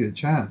 we'll give you a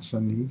chance,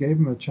 and he gave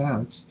him a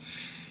chance.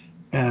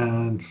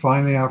 And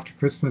finally, after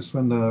Christmas,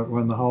 when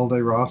the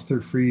holiday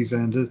roster freeze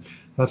ended,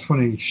 that's when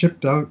he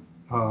shipped out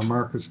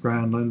Marcus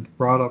Granlund,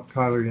 brought up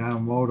Kyler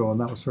Yamamoto, and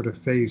that was sort of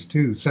phase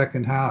two,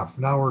 second half.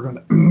 Now we're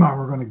gonna now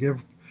we're gonna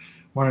give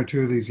one or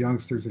two of these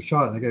youngsters a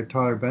shot. And they gave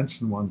Tyler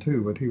Benson one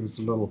too, but he was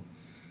a little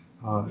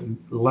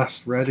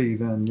less ready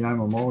than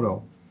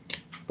Yamamoto.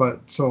 But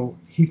so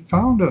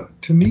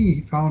to me,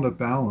 he found a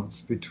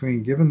balance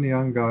between giving the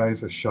young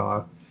guys a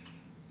shot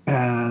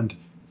and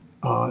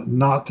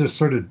not just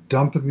sort of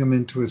dumping them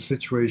into a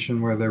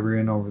situation where they were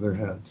in over their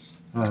heads.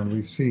 And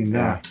we've seen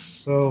Yeah, that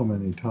so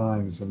many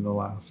times in the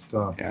last,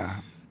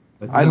 yeah.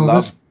 I this,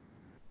 love.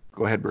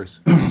 Go ahead, Bruce.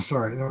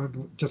 sorry,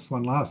 just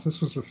one last.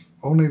 This was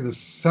only the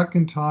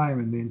second time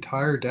in the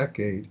entire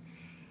decade,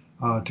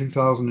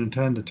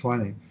 2010 to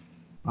 20,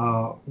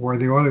 where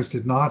the Oilers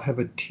did not have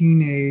a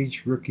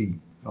teenage rookie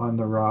on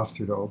the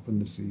roster to open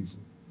the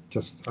season,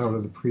 just out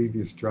of the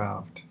previous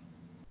draft.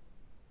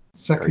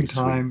 Very Second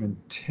sweet. time in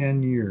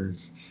 10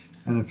 years.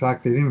 And in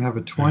fact, they didn't have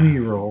a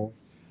 20-year-old.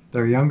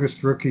 Their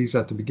youngest rookies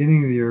at the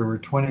beginning of the year were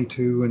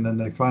 22, and then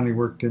they finally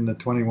worked in the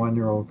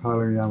 21-year-old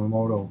Kyler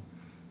Yamamoto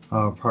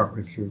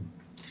partway through.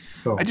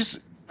 I So, just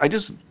I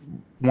just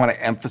want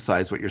to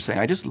emphasize what you're saying.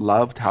 I just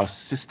loved how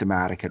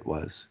systematic it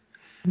was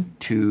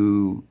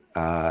to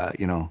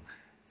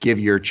give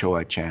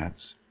Yurcho a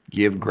chance,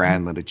 give mhm,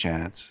 Granlund a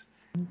chance,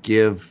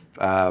 give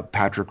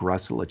Patrick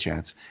Russell a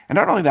chance, and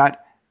not only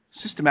that,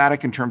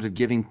 systematic in terms of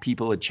giving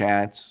people a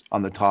chance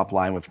on the top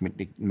line with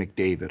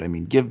McDavid. I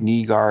mean, give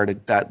Nygaard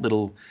that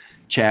little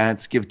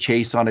chance, give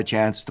Chase on a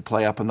chance to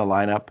play up in the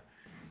lineup,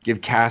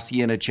 give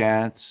Cassian a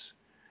chance,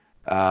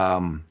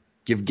 um,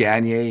 give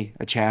Gagne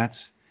a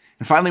chance.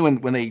 And finally,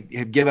 when they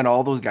had given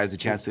all those guys a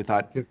give, chance, they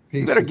thought give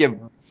we peace better a give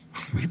chance.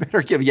 we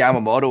better give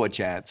Yamamoto a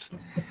chance,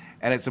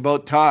 and it's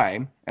about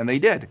time, and they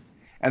did.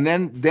 And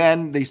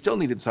then they still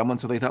needed someone,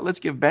 so they thought let's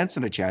give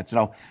Benson a chance.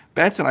 Now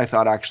Benson, I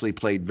thought actually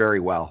played very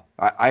well.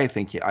 I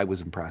think I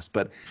was impressed,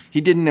 but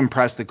he didn't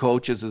impress the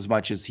coaches as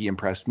much as he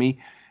impressed me.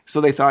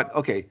 So they thought,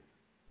 okay,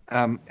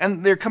 and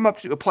they're come up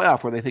to a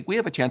playoff where they think we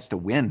have a chance to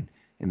win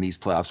in these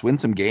playoffs, win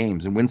some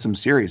games and win some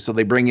series. So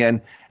they bring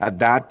in at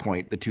that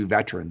point the two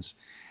veterans,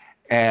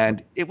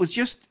 and it was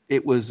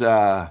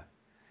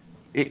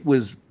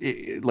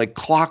like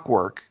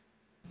clockwork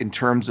in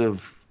terms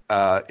of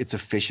its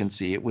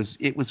efficiency. It was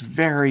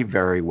very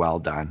very well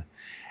done,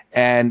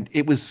 and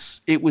it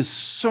was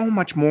so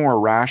much more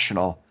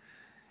rational.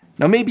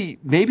 Now maybe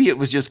it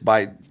was just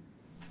by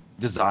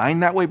design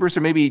that way, Bruce,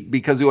 or maybe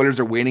because the Oilers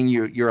are winning,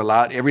 you're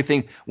allowed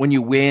everything. When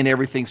you win,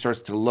 everything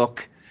starts to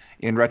look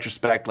in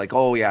retrospect like,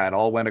 oh yeah, it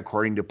all went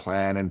according to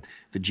plan, and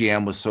the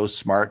GM was so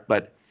smart.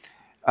 But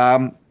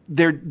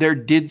there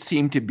did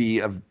seem to be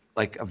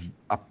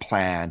a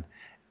plan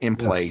in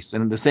Yes. place,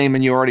 and the same.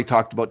 And you already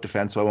talked about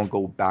defense, so I won't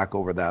go back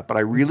over that. But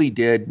I really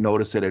did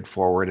notice it at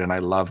forward, and I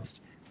loved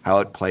how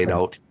it played Right.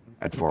 out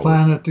at The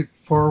plan forwards. at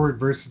forward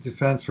versus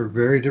defense were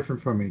very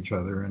different from each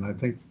other. And I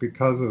think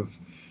because of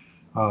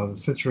the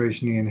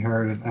situation he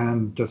inherited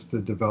and just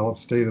the developed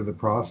state of the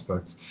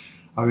prospects.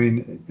 I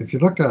mean, if you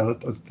look at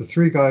it, the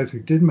three guys who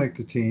did make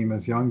the team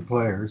as young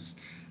players,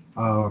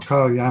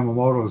 Kyle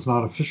Yamamoto is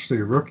not officially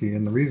a rookie,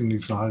 and the reason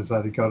he's not is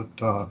that he got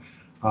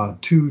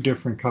two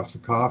different cups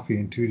of coffee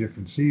in two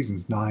different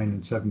seasons, 9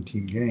 and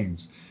 17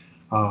 games.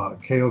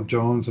 Caleb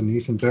Jones and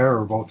Ethan Bear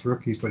are both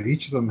rookies, but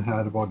each of them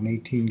had about an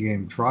 18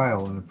 game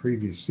trial in a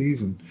previous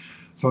season.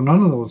 So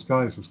none of those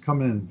guys was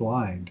coming in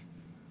blind.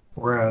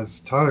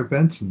 Whereas Tyler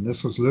Benson,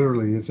 this was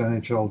literally his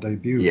NHL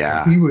debut. So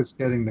Yeah, he was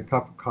getting the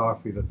cup of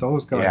coffee that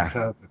those guys yeah,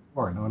 had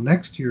before. Now,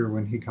 next year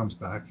when he comes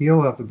back,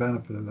 he'll have the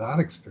benefit of that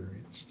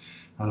experience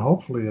and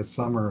hopefully a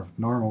summer of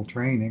normal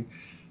training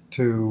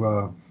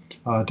to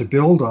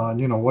build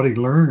on, what he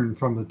learned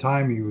from the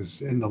time he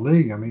was in the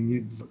league. I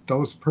mean,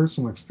 those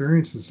personal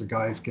experiences the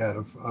guys get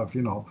of,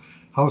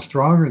 how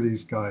strong are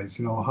these guys?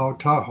 How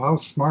tough, how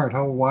smart,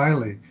 how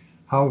wily,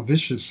 how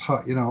vicious,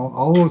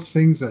 all those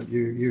things that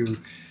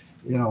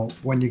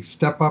when you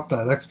step up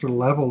that extra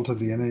level to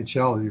the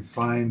NHL, you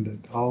find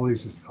that all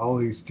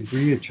these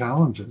degree of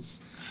challenges.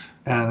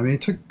 And I mean,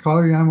 it took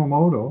Kailer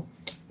Yamamoto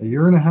a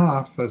year and a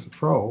half as a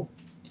pro,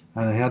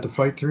 and they had to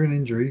fight through an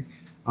injury.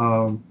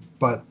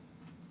 But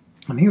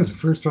and he was a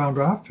first round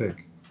draft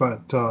pick.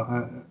 But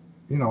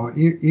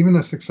even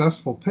a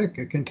successful pick,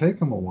 it can take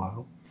them a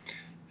while.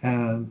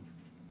 And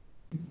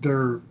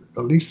they're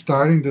at least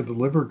starting to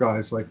deliver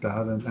guys like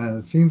that. And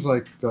it seems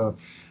like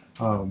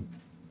um,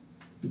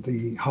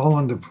 the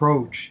Holland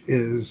approach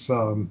is.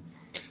 Um,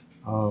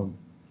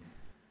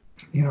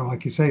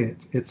 like you say,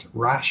 it's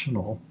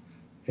rational.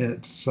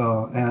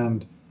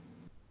 And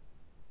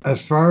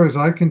as far as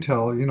I can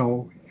tell,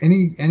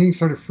 any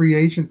sort of free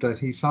agent that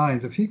he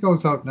signs, if he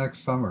goes out next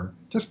summer,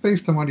 just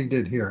based on what he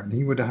did here, and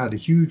he would have had a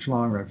huge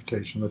long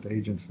reputation with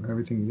agents from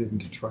everything he did in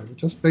Detroit, but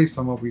just based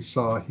on what we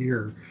saw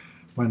here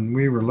when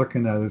we were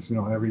looking at his,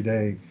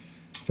 everyday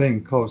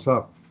thing close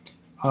up.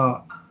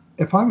 Uh,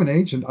 if I'm an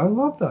agent, I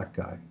love that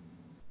guy.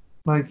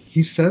 Like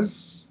he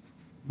says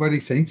what he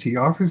thinks. He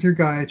offers your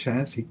guy a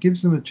chance. He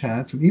gives him a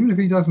chance, and even if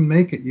he doesn't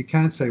make it, you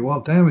can't say,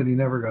 "Well, damn it, he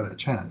never got a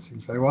chance." You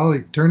can say, "Well, he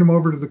turned him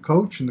over to the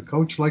coach, and the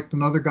coach liked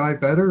another guy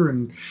better,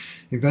 and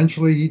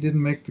eventually he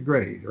didn't make the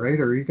grade, right?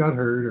 Or he got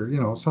hurt,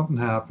 or something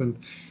happened."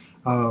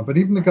 But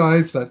even the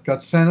guys that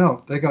got sent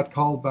out, they got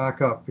called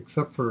back up,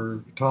 except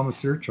for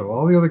Thomas Yurcho.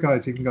 All the other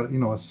guys even got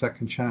a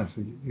second chance.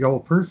 The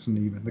old person,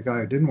 even the guy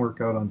who didn't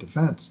work out on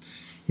defense,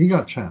 he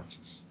got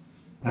chances,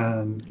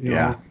 and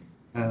yeah.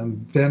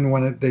 and then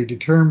when they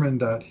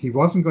determined that he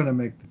wasn't going to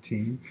make the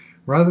team,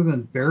 rather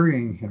than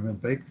burying him in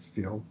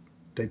Bakersfield,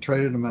 they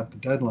traded him at the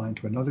deadline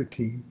to another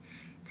team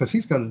because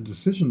he's got a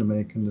decision to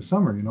make in the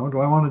summer. Do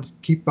I want to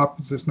keep up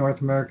with this North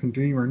American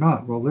dream or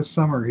not? Well, this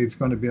summer he's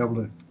going to be able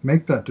to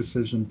make that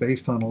decision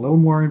based on a little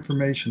more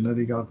information that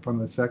he got from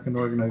the second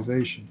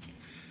organization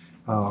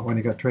when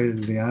he got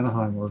traded to the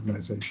Anaheim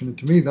organization. And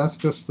to me, that's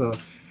just the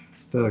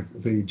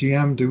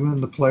GM doing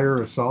the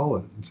player a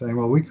solid and saying,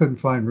 well, we couldn't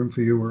find room for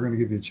you. We're going to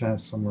give you a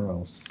chance somewhere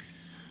else.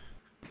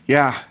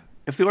 Yeah.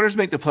 If the Oilers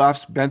make the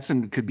playoffs,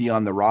 Benson could be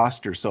on the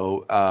roster.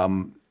 So,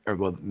 or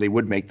well, they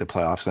would make the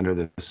playoffs under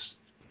this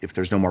if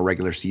there's no more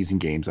regular season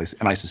games,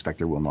 and I suspect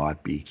there will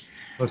not be.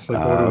 Unless they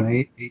go to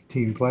an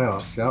 18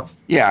 playoffs. Yep.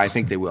 Yeah, I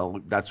think they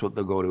will. That's what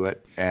they'll go to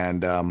it,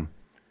 and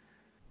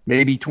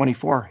maybe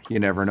 24. You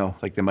never know.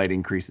 Like they might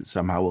increase it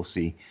somehow. We'll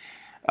see.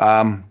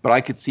 But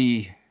I could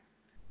see,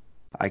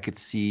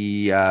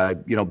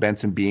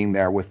 Benson being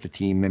there with the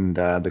team and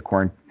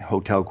the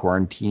hotel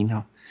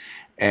quarantine,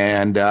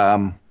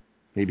 and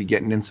maybe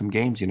getting in some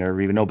games. You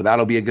never even know. But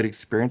that'll be a good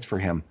experience for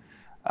him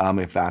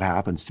if that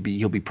happens.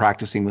 He'll be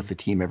practicing with the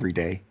team every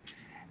day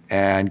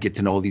and get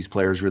to know these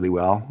players really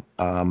well,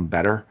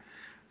 better.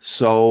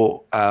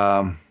 So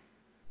that'll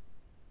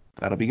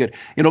be good.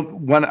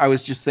 I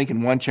was just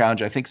thinking one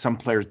challenge. I think some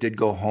players did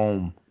go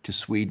home to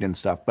Sweden and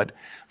stuff, but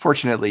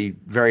fortunately,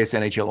 various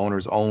NHL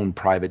owners own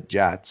private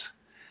jets,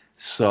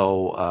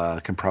 so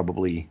can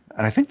probably.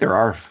 And I think there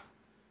are Well,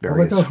 they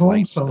various got home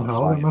flights still somehow.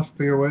 There flying. must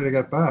be a way to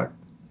get back.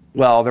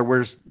 Well, there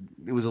was.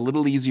 It was a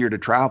little easier to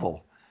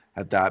travel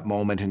at that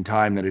moment in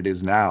time than it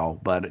is now,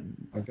 but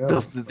I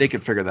guess. they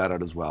could figure that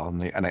out as well.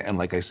 And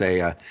like I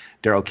say,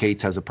 Daryl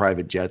Cates has a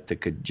private jet that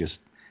could just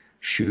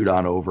shoot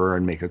on over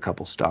and make a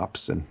couple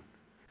stops and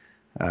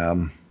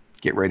um,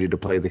 get ready to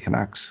play the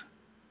Canucks.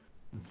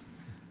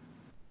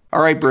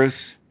 All right,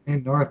 Bruce.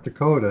 In North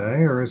Dakota,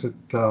 or is it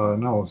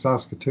no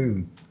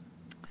Saskatoon?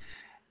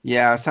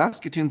 Yeah,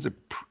 Saskatoon's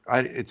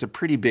it's a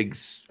pretty big.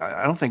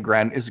 I don't think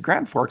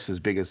Grand Forks as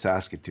big as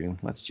Saskatoon.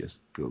 Let's just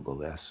Google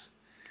this.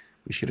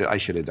 I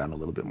should have done a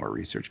little bit more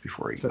research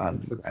before It's a, on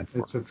it's a, Grand it's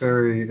a Forks.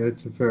 very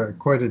it's a very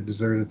quite a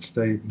deserted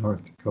state,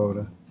 North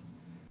Dakota.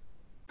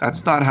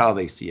 That's not how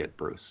they see it,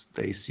 Bruce.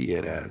 They see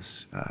it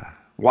as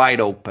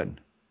wide open.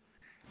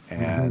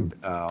 Mm-hmm. And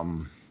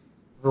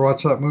Ever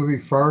watch that movie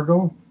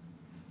Fargo?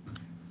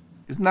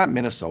 isn't that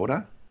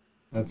Minnesota?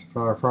 That's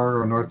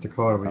Fargo, North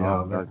Dakota. But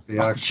Oh, yeah, the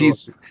oh, actual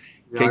geez.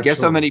 the Okay,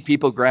 guess how actual many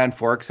people Grand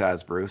Forks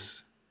has,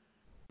 Bruce?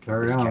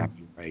 carry This can't on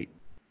be right.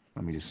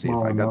 Let me just see if I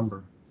smaller got.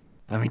 number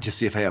Let me just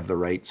see if I have the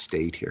right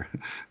state here.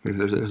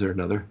 Is there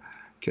another?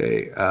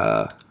 Okay,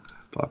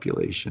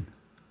 population.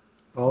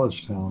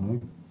 college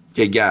town,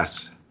 Okay,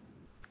 guess.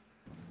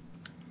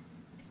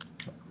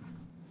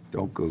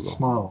 Don't eh? Google.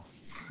 Small.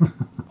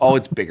 Oh,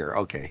 it's bigger.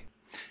 Okay.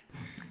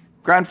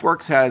 Grand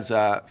Forks has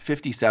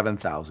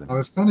 57,000. I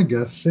was going to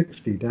guess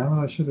 60. Damn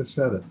it, I should have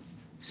said it.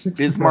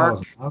 Bismarck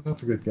 60,000. Oh,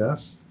 that's a good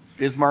guess.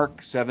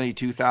 Bismarck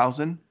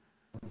 72,000,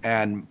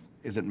 and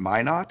is it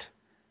Minot?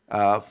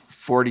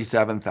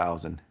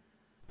 47,000.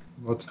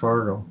 What's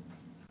Fargo?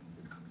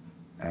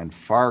 And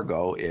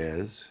Fargo,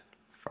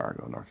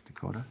 North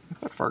Dakota. I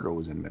thought Fargo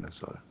was in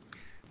Minnesota.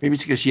 Maybe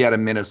it's because she had a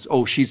Minnesota.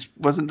 Oh, she's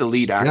wasn't the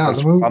lead Yeah, actress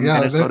the movie. from Yeah,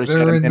 Minnesota. She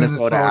had they're a in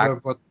Minnesota Minnesota,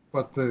 act.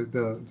 but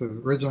the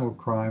original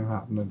crime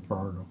happened in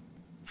Fargo.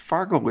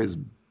 Fargo is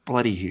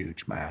bloody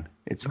huge, man.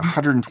 It's Mhm.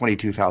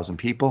 122,000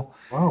 people,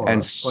 Wow,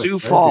 and that's like Sioux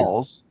Red Deer.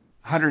 Falls,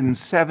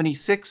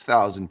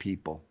 176,000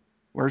 people.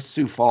 Where's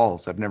Sioux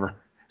Falls? I've never.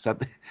 Is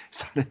that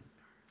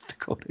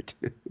Dakota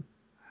too?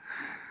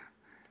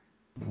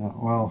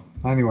 Well,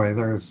 anyway,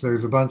 there's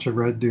a bunch of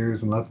Red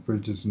Deers and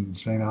Lethbridges and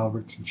St.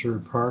 Alberts and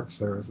Sherwood Parks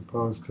there, as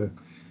opposed to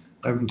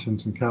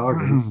Edmontons and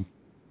Calgarys.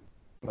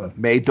 But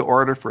Made to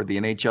order for the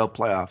NHL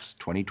playoffs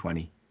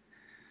 2020.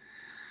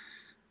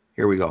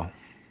 Here we go.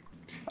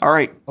 All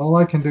right. all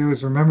I can do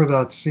is remember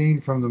that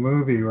scene from the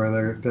movie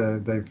where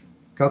they've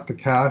got the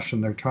cash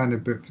and they're trying to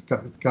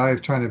the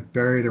guy's trying to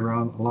bury it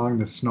around along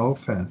the snow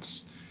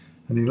fence,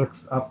 and he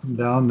looks up and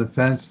down the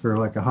fence for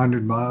like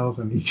 100 miles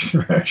in each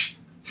direction.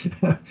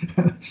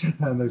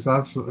 And there's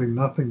absolutely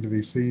nothing to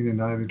be seen in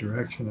either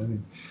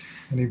direction.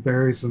 And he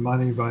buries the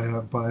money by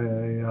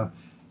a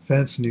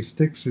fence, and he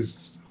sticks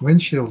his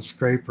windshield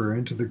scraper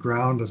into the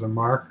ground as a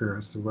marker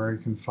as to where he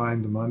can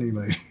find the money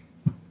later.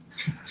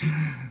 I Such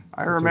a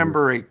weird,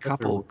 remember a such a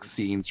couple weird.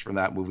 scenes from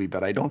that movie,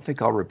 but I don't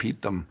think I'll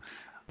repeat them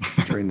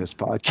during this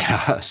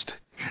podcast.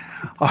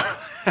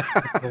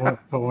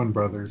 Coen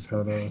brothers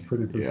had a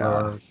pretty Yeah,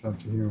 bizarre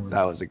sense of humor.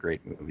 that was a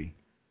great movie.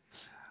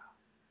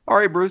 All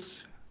right,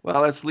 Bruce.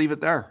 Well, let's leave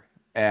it there.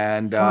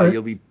 And All right.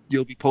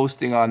 you'll be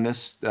posting on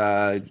this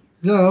Yeah,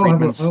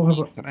 Friedman's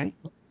tonight.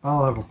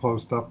 I'll have a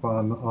post up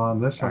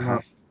on this. I'm Uh-huh.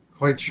 not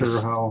quite sure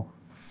This how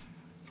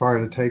far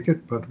to take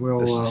it, but the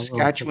we'll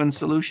Saskatchewan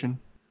solution.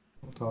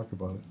 talk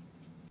about it.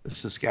 The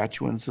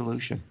Saskatchewan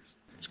solution.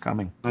 It's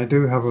coming. I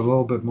do have a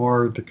little bit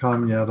more to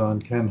come yet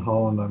on Ken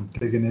Holland. I'm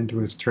digging into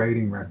his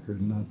trading record,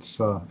 and that's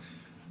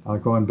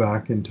going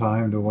back in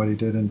time to what he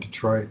did in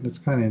Detroit. And it's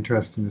kind of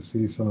interesting to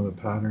see some of the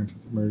patterns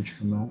that emerge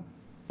from that.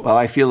 Well,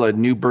 I feel a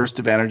new burst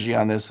of energy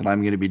on this, and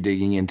I'm going to be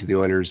digging into the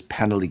Oilers'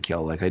 penalty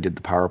kill like I did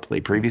the power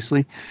play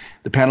previously.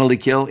 The penalty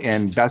kill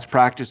and best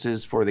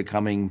practices for the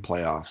coming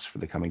playoffs, for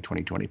the coming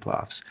 2020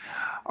 playoffs.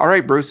 All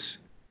right, Bruce.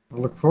 I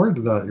look forward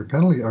to that. Your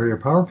penalty or your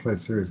power play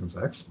series was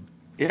excellent.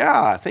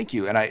 Yeah, thank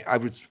you. And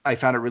I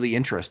found it really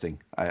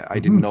interesting. I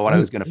didn't know what I I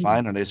did was going to too.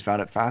 find, and I just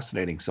found it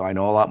fascinating. So I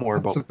know a lot more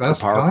That's the about the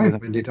best power play kind than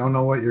when you don't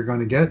know what you're going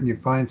to get and you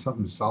find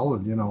something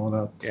solid.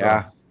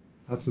 yeah.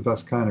 That's the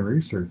best kind of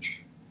research.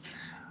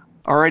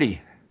 Alrighty.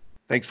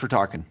 Thanks for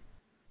talking.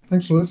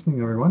 Thanks for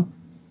listening, everyone.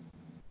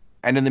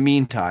 And in the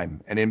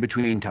meantime, and in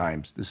between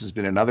times, this has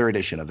been another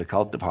edition of the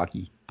Cult of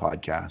Hockey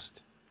podcast.